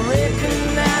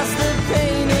recognize the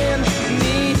pain in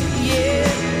me, yeah.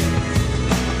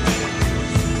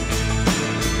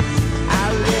 I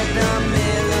let the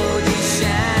melody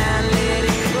shine, let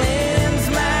it cleanse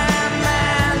my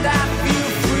mind. I feel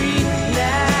free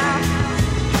now.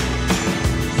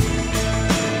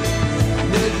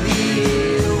 But the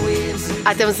airwaves.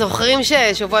 אתם זוכרים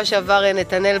ששבוע שעבר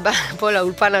נתנאל בא פה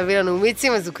לאולפן להביא לנו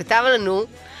מיצים, אז הוא כתב לנו,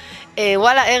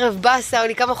 וואלה, ערב באסה, היו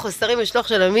לי כמה חוסרים בשלוח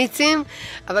של המיצים,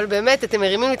 אבל באמת, אתם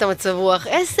מרימים לי את המצב רוח.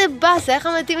 איזה באסה, איך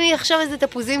מתאים לי עכשיו איזה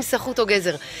תפוזים, סחוט או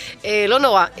גזר. לא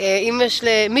נורא, אם יש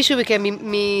למישהו מכם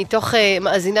מתוך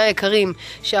מאזיני יקרים,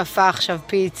 שהפך עכשיו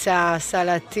פיצה,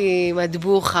 סלטים,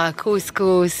 מטבוחה,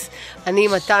 קוסקוס, אני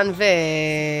מתן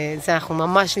וזה, אנחנו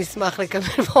ממש נשמח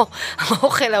לקבל פה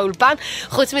אוכל לאולפן.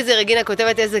 חוץ מזה, רגינה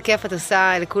כותבת איזה כיף את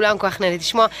עושה לכולם, כל כך נהנה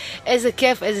לשמוע, איזה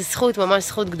כיף, איזה זכות, ממש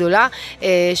זכות גדולה.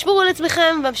 שברו על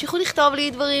עצמכם והמשיכו לכתוב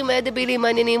לי דברים דבילים,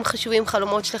 מעניינים, חשובים,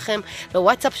 חלומות שלכם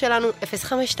לוואטסאפ שלנו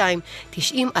 052-90-2002.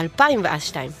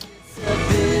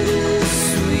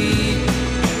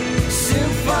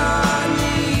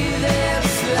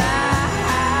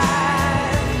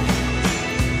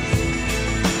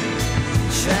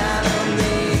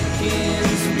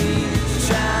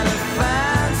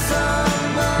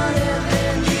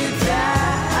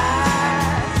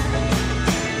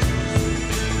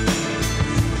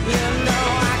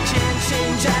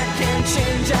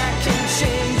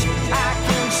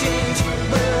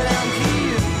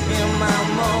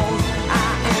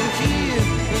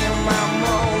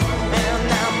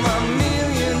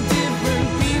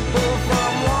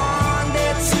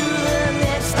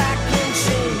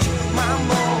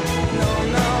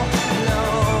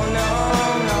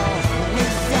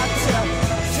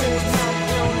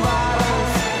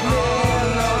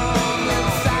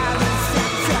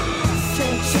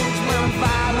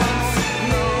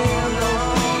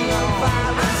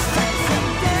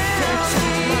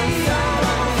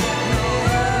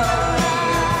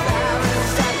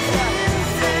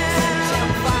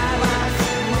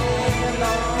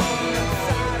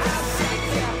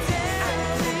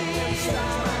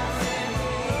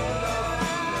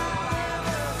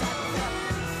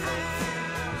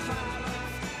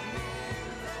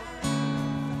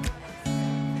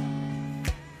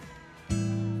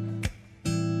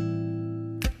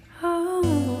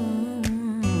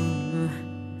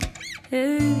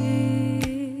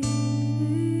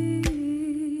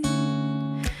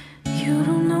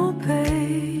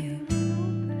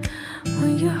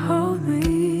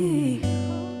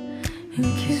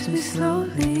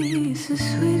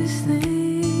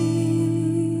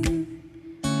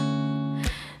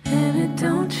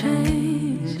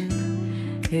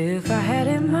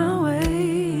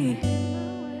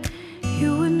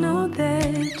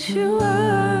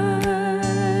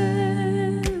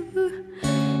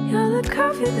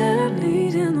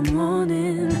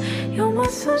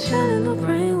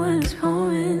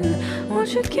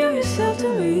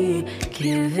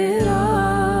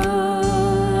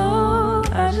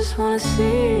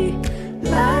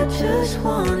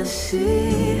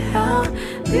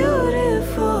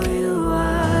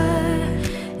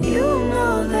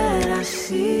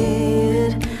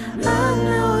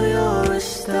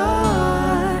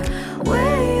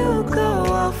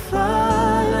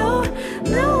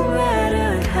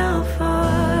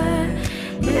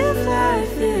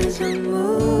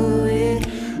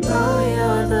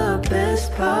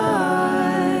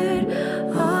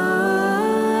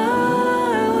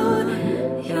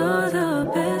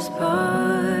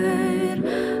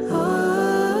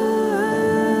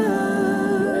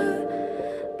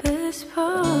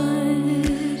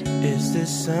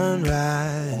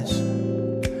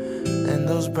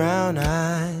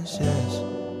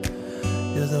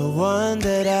 You're the one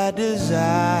that I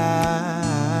desire.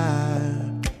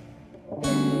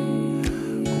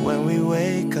 then we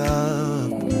wake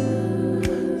up,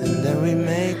 and then we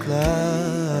make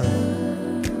love.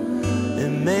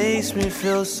 It makes me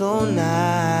feel so nice.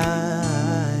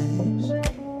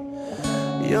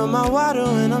 You're my water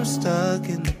when I'm stuck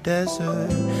in the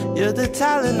desert. You're the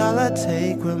Tylenol I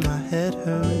take when my head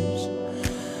hurts.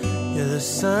 You're the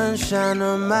sunshine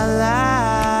of my life.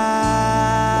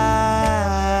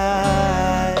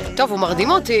 טוב, הוא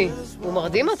מרדים אותי. הוא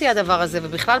מרדים אותי הדבר הזה,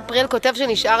 ובכלל פריאל כותב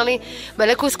שנשאר לי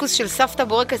מלא קוסקוס של סבתא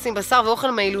בורקס עם בשר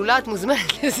ואוכל מהילולה, את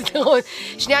מוזמנת לסדרות.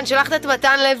 שנייה, אני שלחת את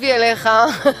מתן לוי אליך,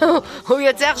 הוא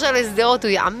יוצא עכשיו לסדרות,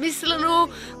 הוא יעמיס לנו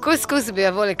קוסקוס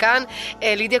ויבוא לכאן.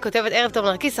 לידיה כותבת, ערב טוב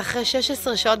נרקיס, אחרי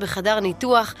 16 שעות בחדר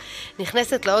ניתוח,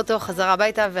 נכנסת לאוטו, חזרה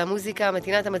הביתה, והמוזיקה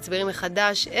מתינה את המצברים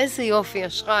מחדש, איזה יופי,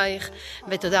 אשרייך,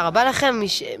 ותודה רבה לכם.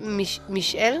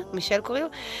 מישאל קוריו.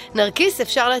 נרקיס,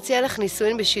 אפשר להציע לך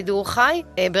ניסויים בשידור חי?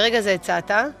 ברגע זה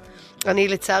הצעת, אני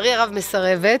לצערי הרב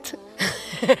מסרבת,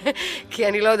 כי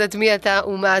אני לא יודעת מי אתה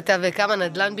ומה אתה וכמה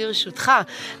נדלן ברשותך,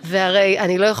 והרי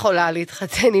אני לא יכולה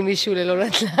להתחתן עם מישהו ללא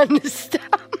נדלן סתם.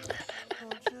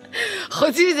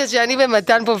 חוץ מזה שאני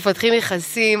ומתן פה מפתחים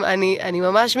יחסים, אני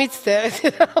ממש מצטערת.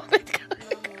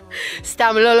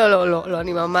 סתם, לא,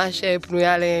 אני ממש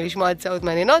פנויה לשמוע הצעות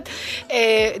מעניינות.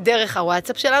 דרך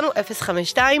הוואטסאפ שלנו,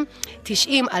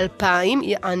 052-90-2000,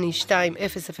 יעני 2000,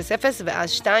 ואז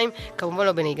 2, כמובן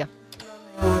לא בנהיגה.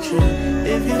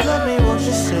 If you love me, won't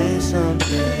you say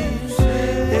something?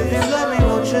 If you love me,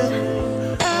 won't you?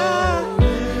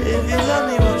 If you love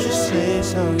me, won't you say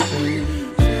something?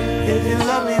 If you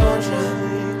love me, won't you?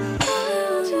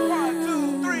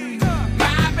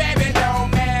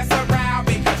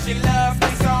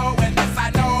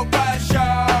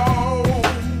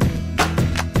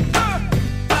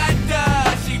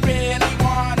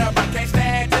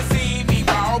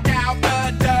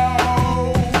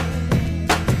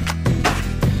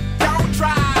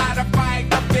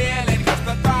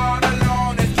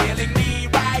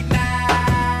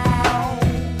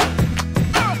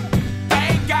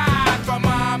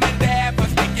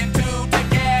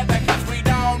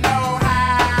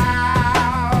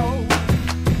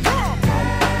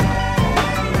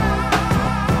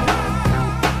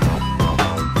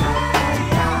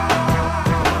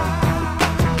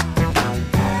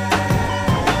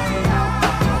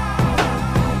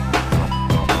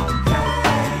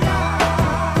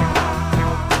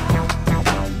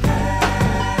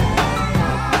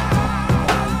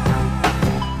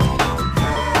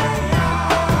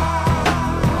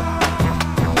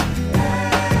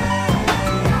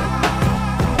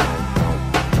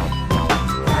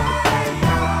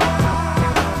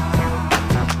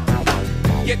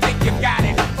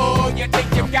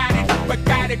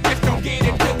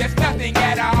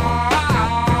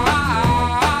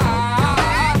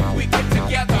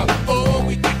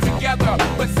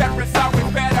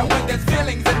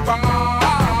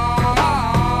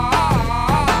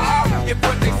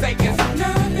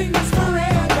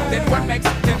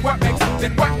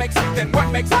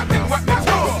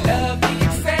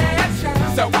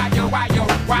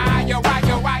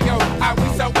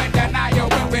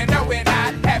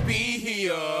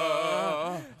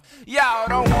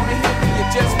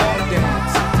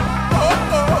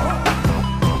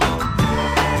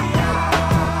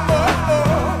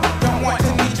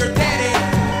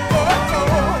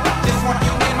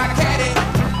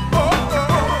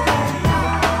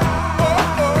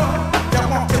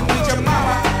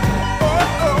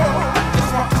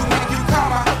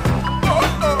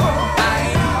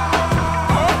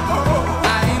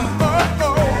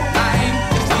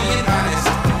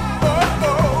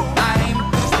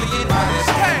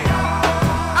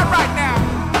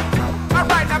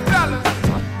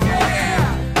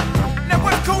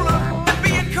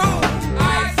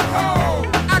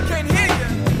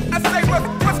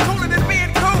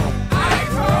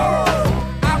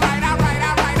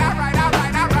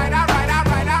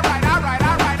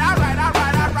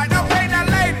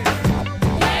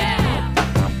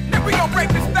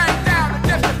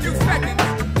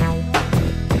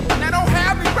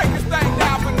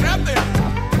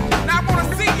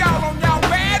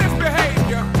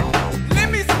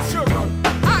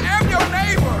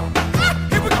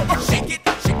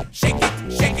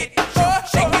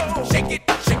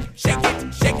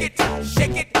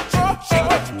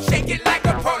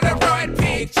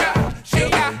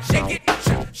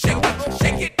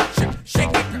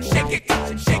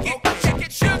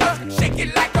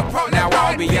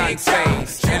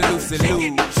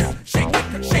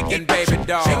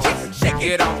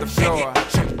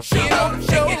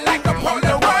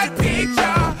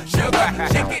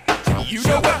 You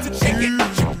know what to shake it,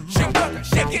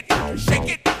 shake it, shake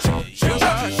it,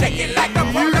 shake it,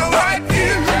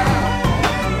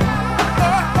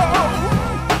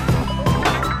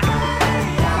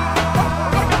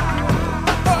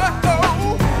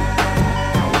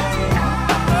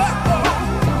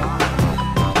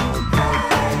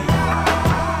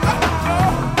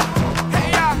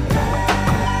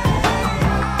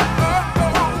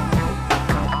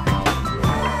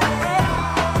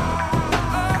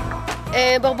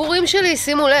 ברבורים שלי,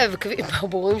 שימו לב,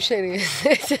 ברבורים שלי,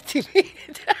 זה טבעי.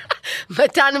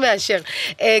 מתן מאשר.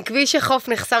 כביש החוף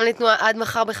נחסם לתנועה עד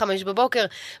מחר ב-5 בבוקר,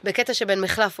 בקטע שבין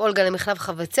מחלף אולגה למחלף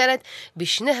חבצלת,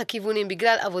 בשני הכיוונים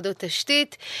בגלל עבודות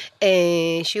תשתית.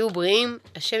 שיהיו בריאים,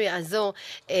 השם יעזור.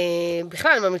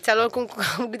 בכלל, אני ממליצה לא לקום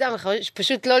מוקדם,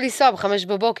 פשוט לא לנסוע ב-5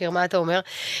 בבוקר, מה אתה אומר?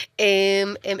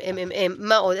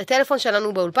 מה עוד? הטלפון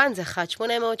שלנו באולפן זה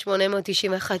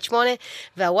 1-800-891-8,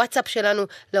 והוואטסאפ שלנו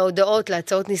להודעות,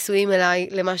 להצעות ניסויים אליי,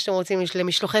 למה שאתם רוצים,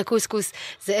 למשלוחי קוסקוס,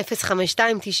 זה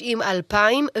 052-90-2000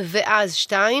 ואז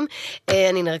 2.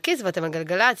 אני נרקיס ואתם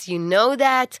הגלגלץ, you know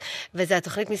that, וזה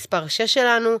התוכנית מספר 6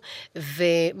 שלנו.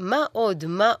 ומה עוד,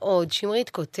 מה עוד? שמרית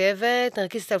כותבת,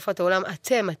 נרקיס את אלופת העולם,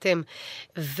 אתם,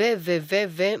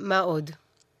 ומה עוד?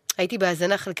 הייתי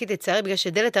בהזנה חלקית לצערי בגלל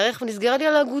שדלת הרכב נסגרה לי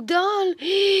על הגודל.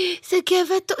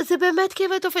 זה באמת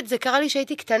כאבי תופת. זה קרה לי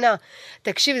שהייתי קטנה.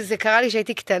 תקשיב, זה קרה לי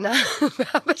שהייתי קטנה.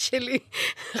 ואבא שלי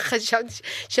חשבתי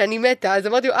שאני מתה. אז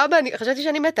אמרתי לו, אבא, חשבתי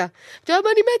שאני מתה. אמרתי לו, אבא,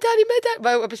 אני מתה.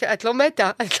 ואבא שלי, את לא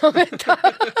מתה.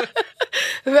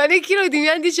 ואני כאילו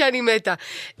דמיינתי שאני מתה.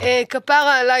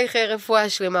 כפרה עלייך רפואה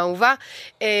שלמה, אהובה.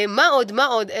 מה עוד?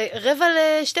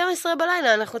 11:45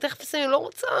 בלילה. אנחנו תכף לא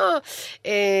רוצה.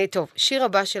 טוב, שיר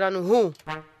הבא שלנו הוא,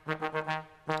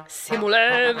 שימו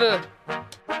לב,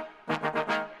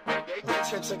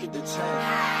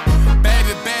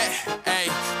 baby bet, ay,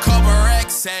 couple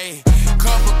racks, ay,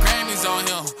 couple Grammys on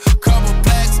him, couple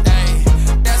plaques, ay,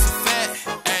 that's a fact,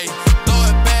 ay, throw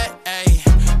it back, ay,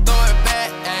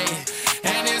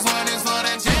 and this one is for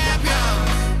the champion.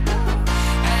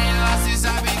 Ain't lost since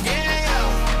I began, yo.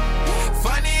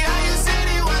 Funny how you said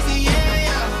it was the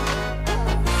year,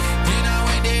 then I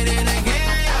went did it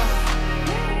again, yo.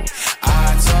 I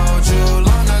told you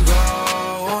long ago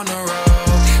on the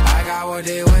road, I got what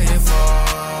they waiting for.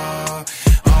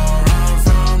 Don't run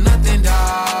from nothing,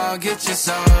 dog. Get your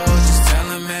soul, just tell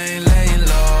them ain't laying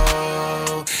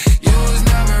low. You was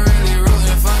never really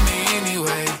rooting for me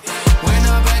anyway. When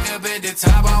I'm back up at the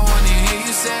top, I wanna hear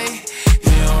you say,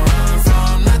 you don't run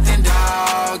from nothing,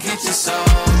 dog. Get your soul,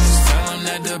 just tell them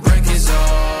that the break is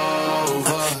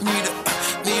over.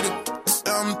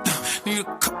 Need a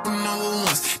couple number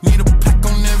ones. Need a pack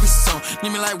on every song.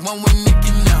 Need me like one with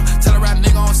Nicky now. Tell a rap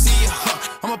nigga I don't see ya, huh.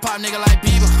 I'm a pop nigga like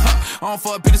Bieber, huh. I don't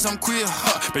fuck bitches, I'm queer,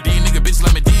 huh. But these nigga bitches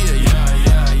let me deal,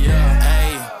 yeah.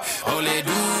 Hey, oh, let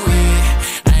do it.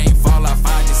 I ain't fall off,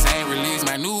 I just ain't release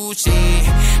my new shit.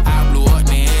 I blew up,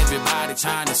 man, everybody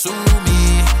trying to sue me.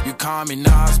 You call me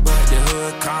Nas, but the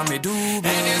hood call me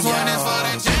Doobie. And this one is for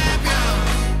the champion.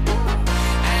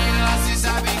 Ain't lost since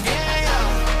I began, yo.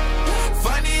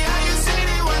 Funny how you said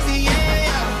it was the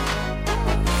year,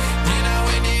 then I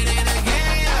went did it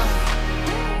again, yo.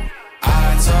 I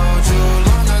told you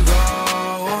long ago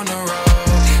on the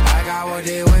road, I got what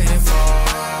they waiting for.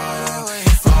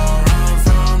 Don't run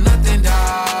from nothing,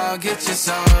 dog. Get your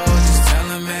soul, just tell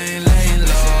them ain't laying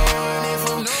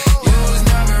low. You was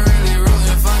never really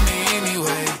rooting for me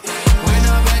anyway. When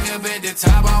I'm back up at the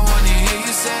top, I wanna hear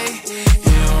you say,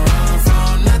 you don't run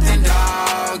from nothing,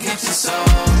 dog. Get your soul,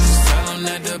 just tell them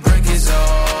that the break is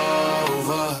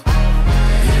over.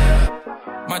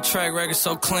 My track record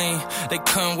so clean, they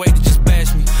couldn't wait to just bash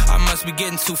me. I must be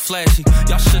getting too flashy.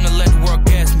 Y'all shouldn't have let the world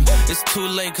gas me. It's too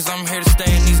late cause I'm here to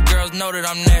stay and these girls know that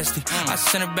I'm nasty. I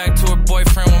sent her back to her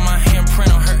boyfriend with my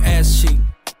handprint on her ass cheek.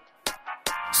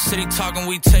 City talking,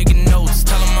 we taking notes.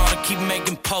 Tell him all to keep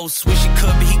making posts. Wish he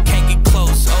could, but he can't get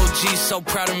close. OG so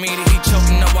proud of me that he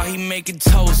choking up while he making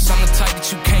toast. I'm the type that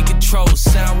you can't control.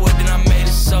 Said I would, then I made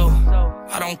it so.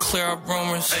 I don't clear up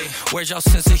rumors. Where's y'all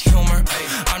sense of humor?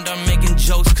 I'm done making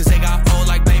jokes cause they got old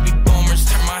like baby boomers.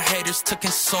 Turn my haters to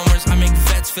consumers. I make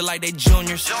vets feel like they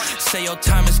juniors. Say your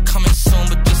time is coming soon,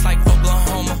 but just like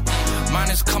Oklahoma,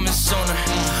 mine is coming sooner.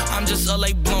 I'm just a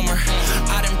late bloomer.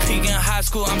 I didn't peak in high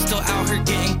school, I'm still out here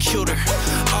getting cuter.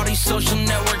 All these social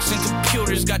networks and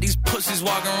computers got these pussies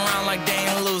walking around like they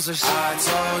ain't losers. I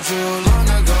told you long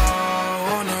ago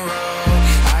on the road,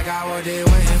 I got what they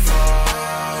waiting for.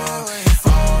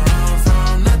 Don't run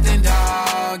from nothing,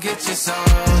 dog. Get your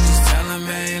soul, just tell them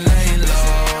ain't laying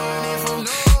low.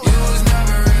 You was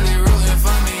never really rooting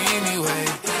for me anyway.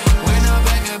 When I'm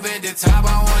back up at the top,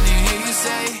 I wanna hear you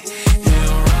say, you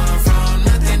don't run from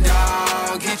nothing,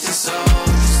 dog. Get your soul,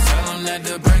 just tell them that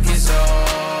the break is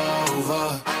over.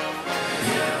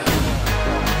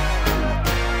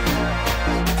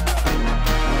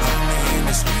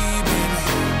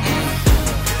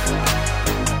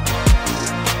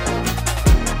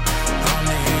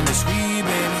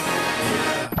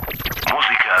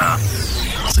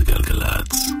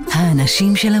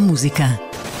 האנשים של המוזיקה.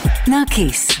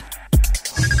 נרקיס.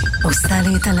 עושה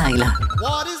לי את הלילה.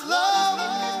 What is love?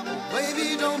 Baby,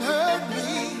 don't hurt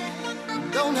me.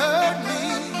 Don't hurt me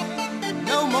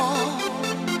no more.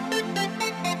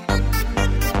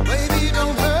 Baby,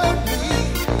 don't hurt me.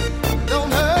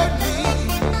 Don't hurt me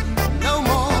no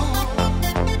more.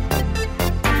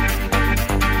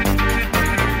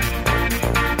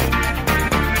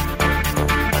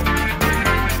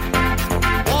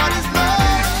 What is love?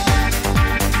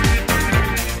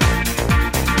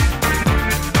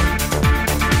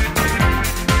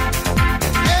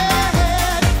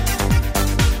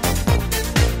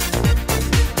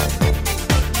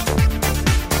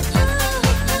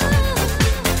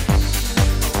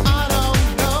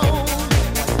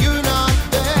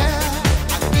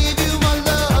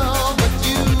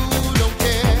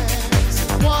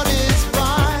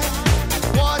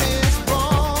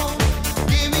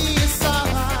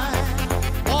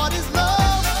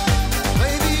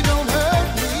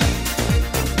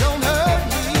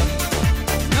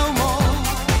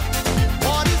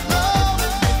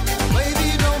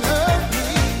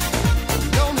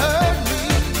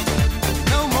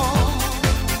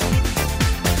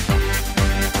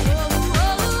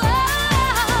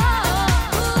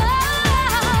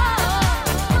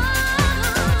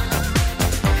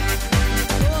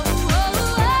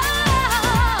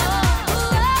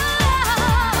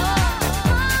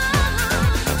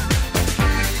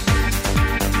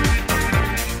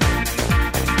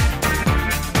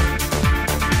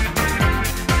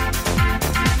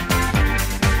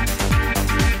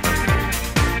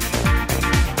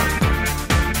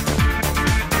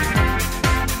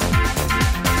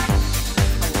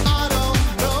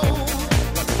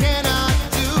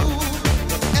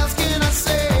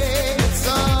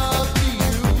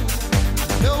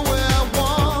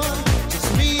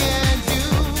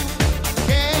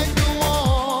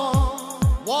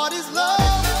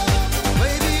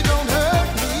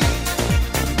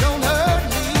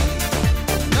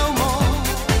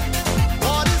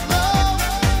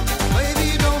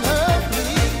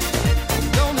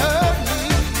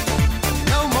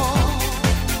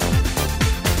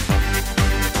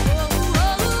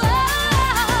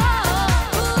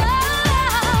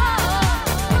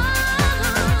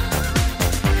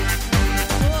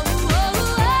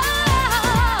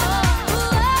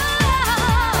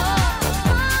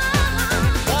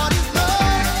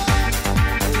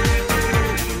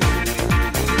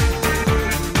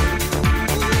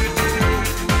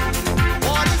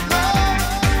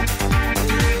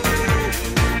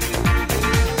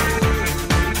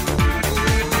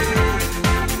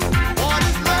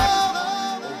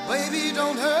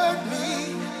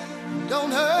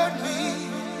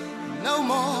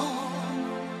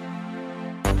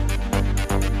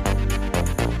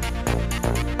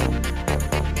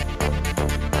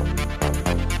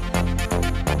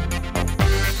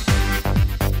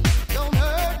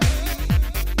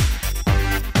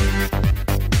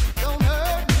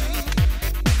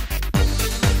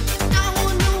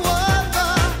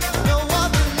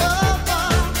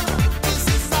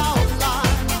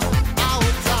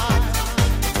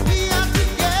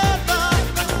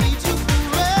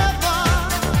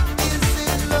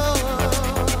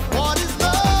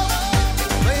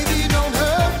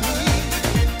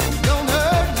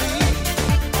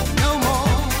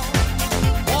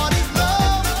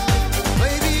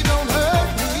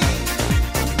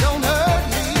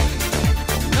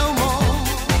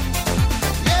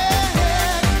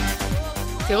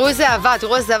 תראו איזה אהבה,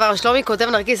 תראו איזה אהבה. שלומי כותב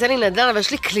נרקיס, אין לי נדל"ן, אבל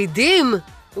יש לי קלידים.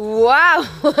 וואו.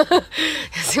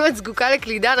 אם את זקוקה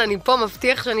לקלידן, אני פה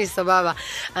מבטיח שאני סבבה.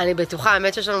 אני בטוחה,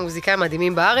 האמת שיש לנו מוזיקאים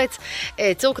מדהימים בארץ.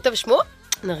 צור כותב שמו,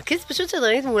 נרקיס פשוט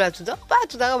שדרנית מעולה. תודה רבה,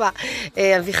 תודה רבה.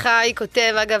 אביחי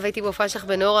כותב, אגב, הייתי בהופעה שלך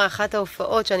בנורה, אחת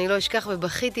ההופעות שאני לא אשכח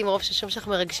ובכיתי מרוב ששם שלך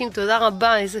מרגשים. תודה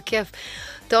רבה, איזה כיף.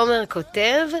 תומר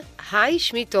כותב, היי,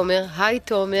 שמי תומר, היי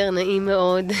תומר, נעים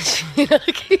מאוד, שמי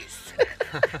נרקיס.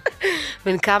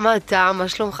 בן כמה אתה, מה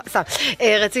שלומך?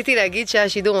 רציתי להגיד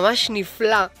שהשידור ממש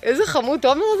נפלא. איזה חמוד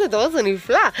תומר הזה, תומר זה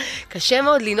נפלא. קשה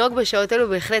מאוד לנהוג בשעות אלו,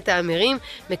 בהחלט האמרים.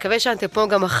 מקווה שאתם פה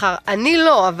גם מחר. אני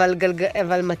לא,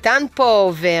 אבל מתן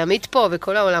פה, ועמית פה,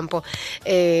 וכל העולם פה.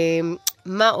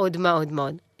 מה עוד, מה עוד, מה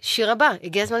עוד? שיר הבא,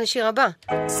 הגיע הזמן לשיר הבא.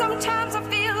 Sometimes I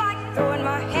feel like throwing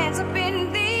my hands up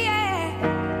in the air.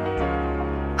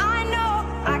 I know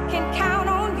I can count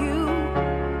on you.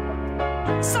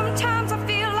 Sometimes I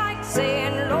feel like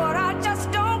saying, Lord, I just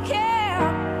don't care.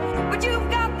 But you've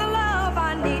got the love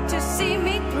I need to see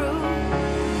me through.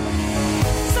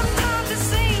 Sometimes it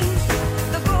seems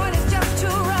the going is just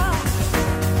too rough.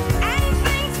 And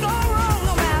things go wrong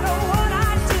no matter what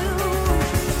I do.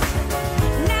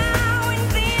 Now and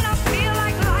then I feel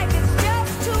like life is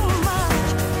just too much.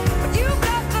 But you've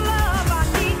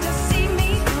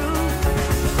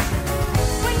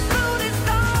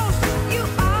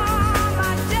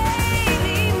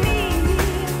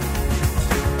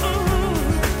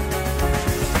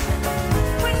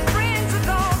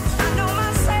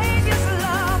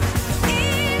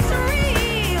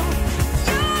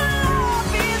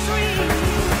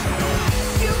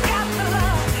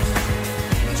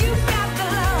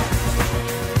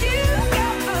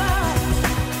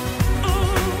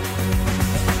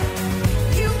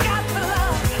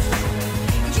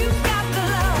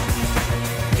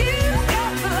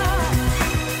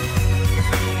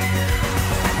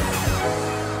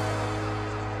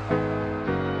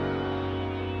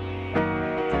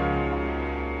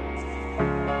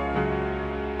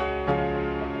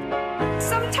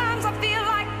Sometimes I feel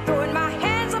like throwing my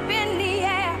hands up in the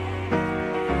air.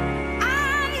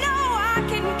 I know I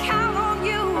can count on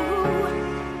you.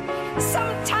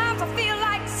 Sometimes I feel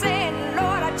like saying,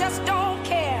 Lord, I just don't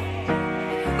care.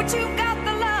 But you've got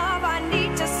the love I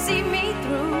need to see me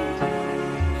through.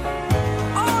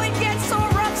 Oh, it gets so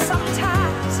rough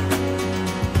sometimes.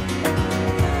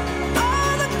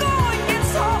 Oh, the going gets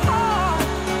so hard.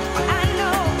 But I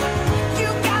know you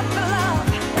got the love.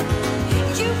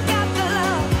 You got the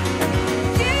love.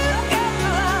 You got the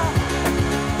love.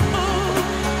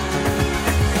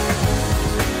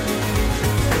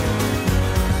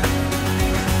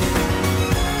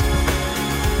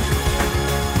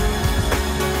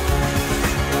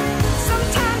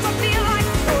 Sometimes I feel like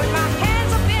throwing my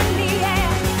hands up in the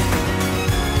air.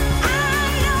 I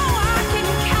know I can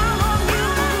count on you.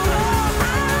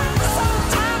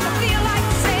 Sometimes I feel like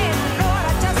saying, Lord,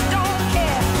 I just don't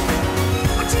care.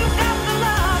 But you got the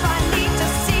love I need to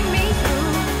see me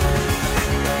through.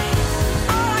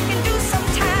 All I can do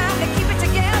sometimes to keep it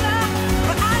together,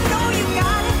 but I know you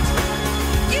got it.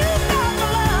 You got the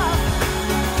love.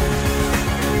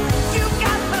 You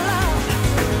got the love.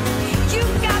 You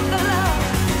got the love.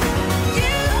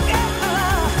 You got the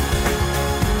love.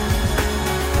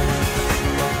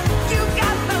 You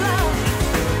got the love.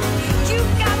 You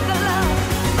got the love.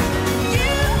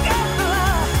 You got the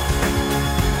love.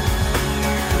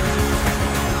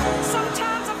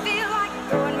 Sometimes I feel like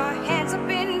throwing my hands up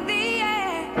in the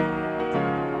air.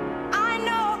 I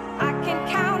know I can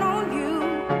count on you.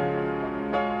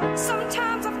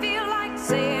 Sometimes I feel like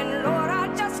saying, Lord, I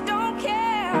just don't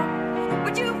care.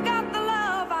 But you've got the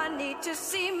love I need to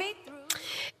see me through.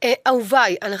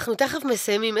 אהוביי, אנחנו תכף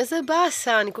מסיימים. איזה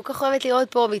באסה, אני כל כך אוהבת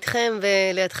לראות פה ואיתכם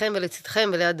ולידכם ולצדכם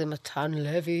וליד מתן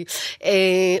לוי.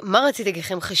 מה רציתי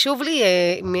להגידכם? חשוב לי,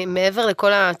 מעבר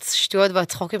לכל השטויות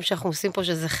והצחוקים שאנחנו עושים פה,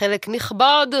 שזה חלק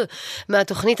נכבד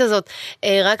מהתוכנית הזאת,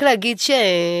 רק להגיד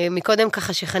שמקודם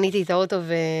ככה שחניתי את האוטו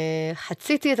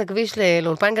וחציתי את הכביש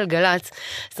לאולפן גלגלץ,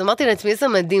 אז אמרתי לעצמי, איזה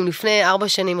מדהים, לפני 4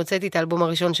 שנים הוצאתי את האלבום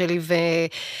הראשון שלי,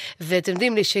 ואתם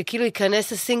יודעים לי שכאילו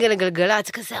ייכנס הסינגל לגלגלץ,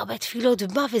 כזה הרבה תפילות,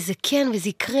 ומה, וזה כן, וזה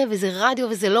יקרה, וזה רדיו,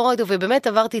 וזה לא רדיו, ובאמת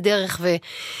עברתי דרך,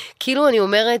 וכאילו אני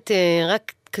אומרת,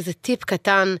 רק כזה טיפ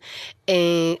קטן,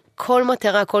 כל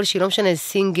מטרה, כל שהיא, לא משנה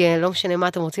סינגל, לא משנה מה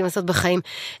אתם רוצים לעשות בחיים,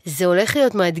 זה הולך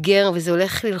להיות מאתגר, וזה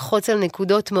הולך ללחוץ על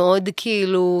נקודות מאוד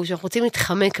כאילו, שאנחנו רוצים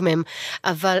להתחמק מהם,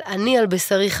 אבל אני על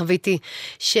בשרי חוויתי,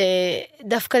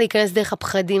 שדווקא להיכנס דרך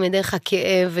הפחדים, דרך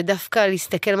הכאב, ודווקא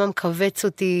להסתכל מה מכווץ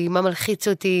אותי, מה מלחיץ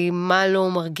אותי, מה לא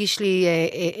מרגיש לי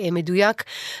מדויק,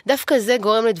 דווקא זה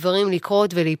גורם לדברים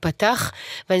לקרות ולהיפתח,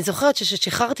 ואני זוכרת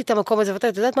ששחררתי את המקום הזה, ואתה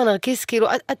יודעת מה נרקיס, כאילו,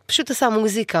 את פשוט עושה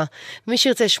מוזיקה, מי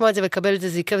שירצה לשמוע את זה ולקבל את זה,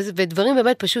 זה יקרה, ודברים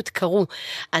באמת פשוט קרו.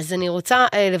 אז אני רוצה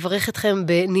לברך אתכם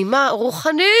בנימה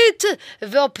רוחנית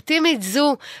ואופטימית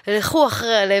זו, לכו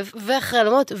אחרי הלב ואחרי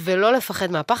הלמות, ולא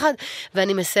לפחד מהפחד,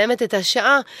 ואני מסיימת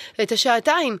את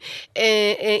השעתיים,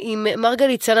 עם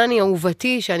מרגלית צנני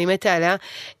אהובתי, שאני מתה עליה,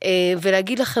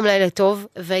 ולהגיד לכם לילה טוב,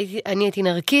 ואני הייתי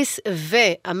נרקיס,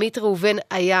 ועמית ראובן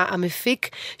היה המפיק,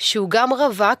 שהוא גם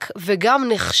רווק וגם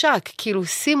נחשק, כאילו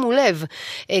שימו לב,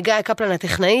 גיא קפלן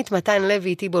הטכנאית, מתן לוי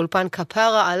איתי באולפן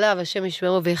כפרה עליו, השם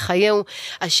ישמרו וחייהו,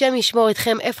 השם ישמור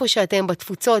אתכם איפה שאתם,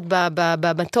 בתפוצות,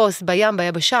 במטוס, בים,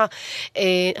 ביבשה.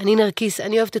 אני נרקיס,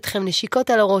 אני אוהבת אתכם, נשיקות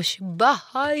על הראש,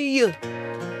 ביי!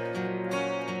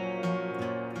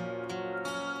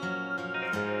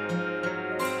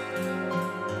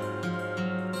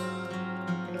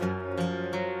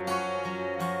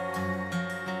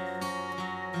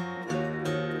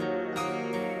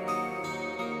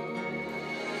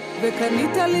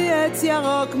 וקנית לי עץ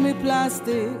ירוק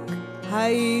מפלסטיק,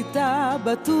 היית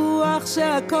בטוח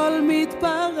שהכל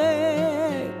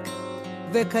מתפרק.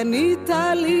 וקנית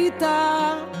לי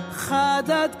תר חד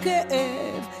עד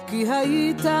כאב, כי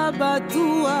היית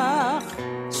בטוח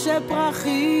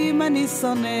שפרחים אני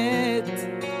שונאת.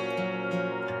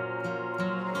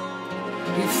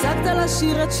 הפסקת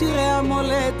לשיר את שירי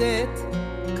המולדת,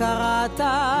 קראת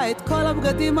את כל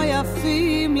הבגדים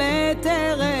היפים לעת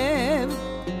ערב.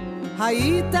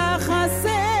 היית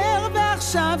חסר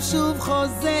ועכשיו שוב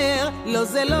חוזר, לא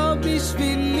זה לא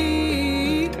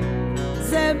בשבילי,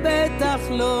 זה בטח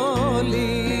לא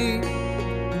לי.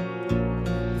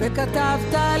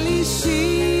 וכתבת לי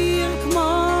שיר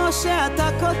כמו שאתה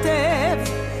כותב,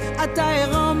 אתה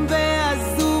עירום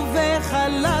ועזוב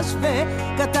וחלש,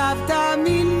 וכתבת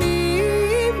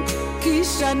מילים כי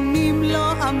שנים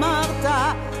לא אמרת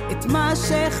את מה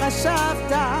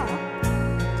שחשבת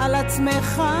על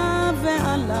עצמך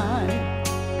ועליי,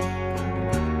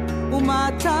 ומה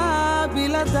אתה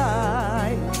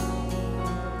בלעדיי.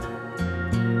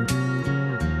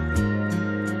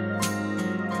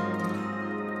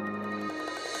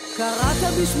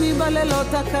 קראת בשמי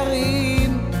בלילות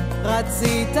הקרים,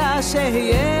 רצית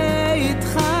שאהיה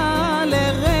איתך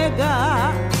לרגע,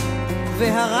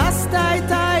 והרסת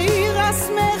את העיר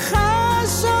השמחה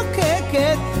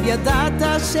שוקקת,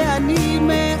 ידעת שאני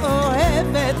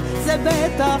מאוהבת, זה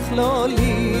בטח לא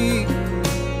לי.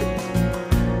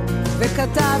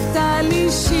 וכתבת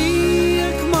לי שיר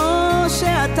כמו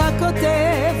שאתה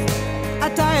כותב,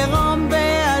 אתה עירום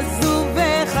ועזוב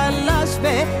וחלש,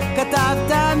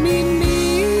 וכתבת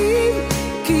מילים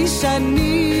כי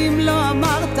שנים לא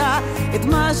אמרת את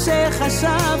מה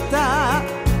שחשבת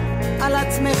על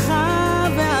עצמך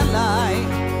ועליי.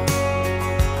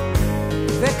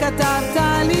 וכתבת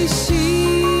לי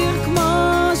שיר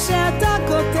כמו שאתה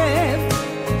כותב,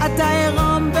 אתה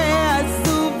עירום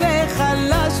ועזוב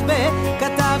וחלש,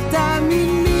 וכתבת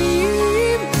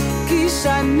מילים כי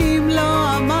שנים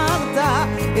לא אמרת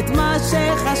את מה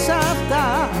שחשבת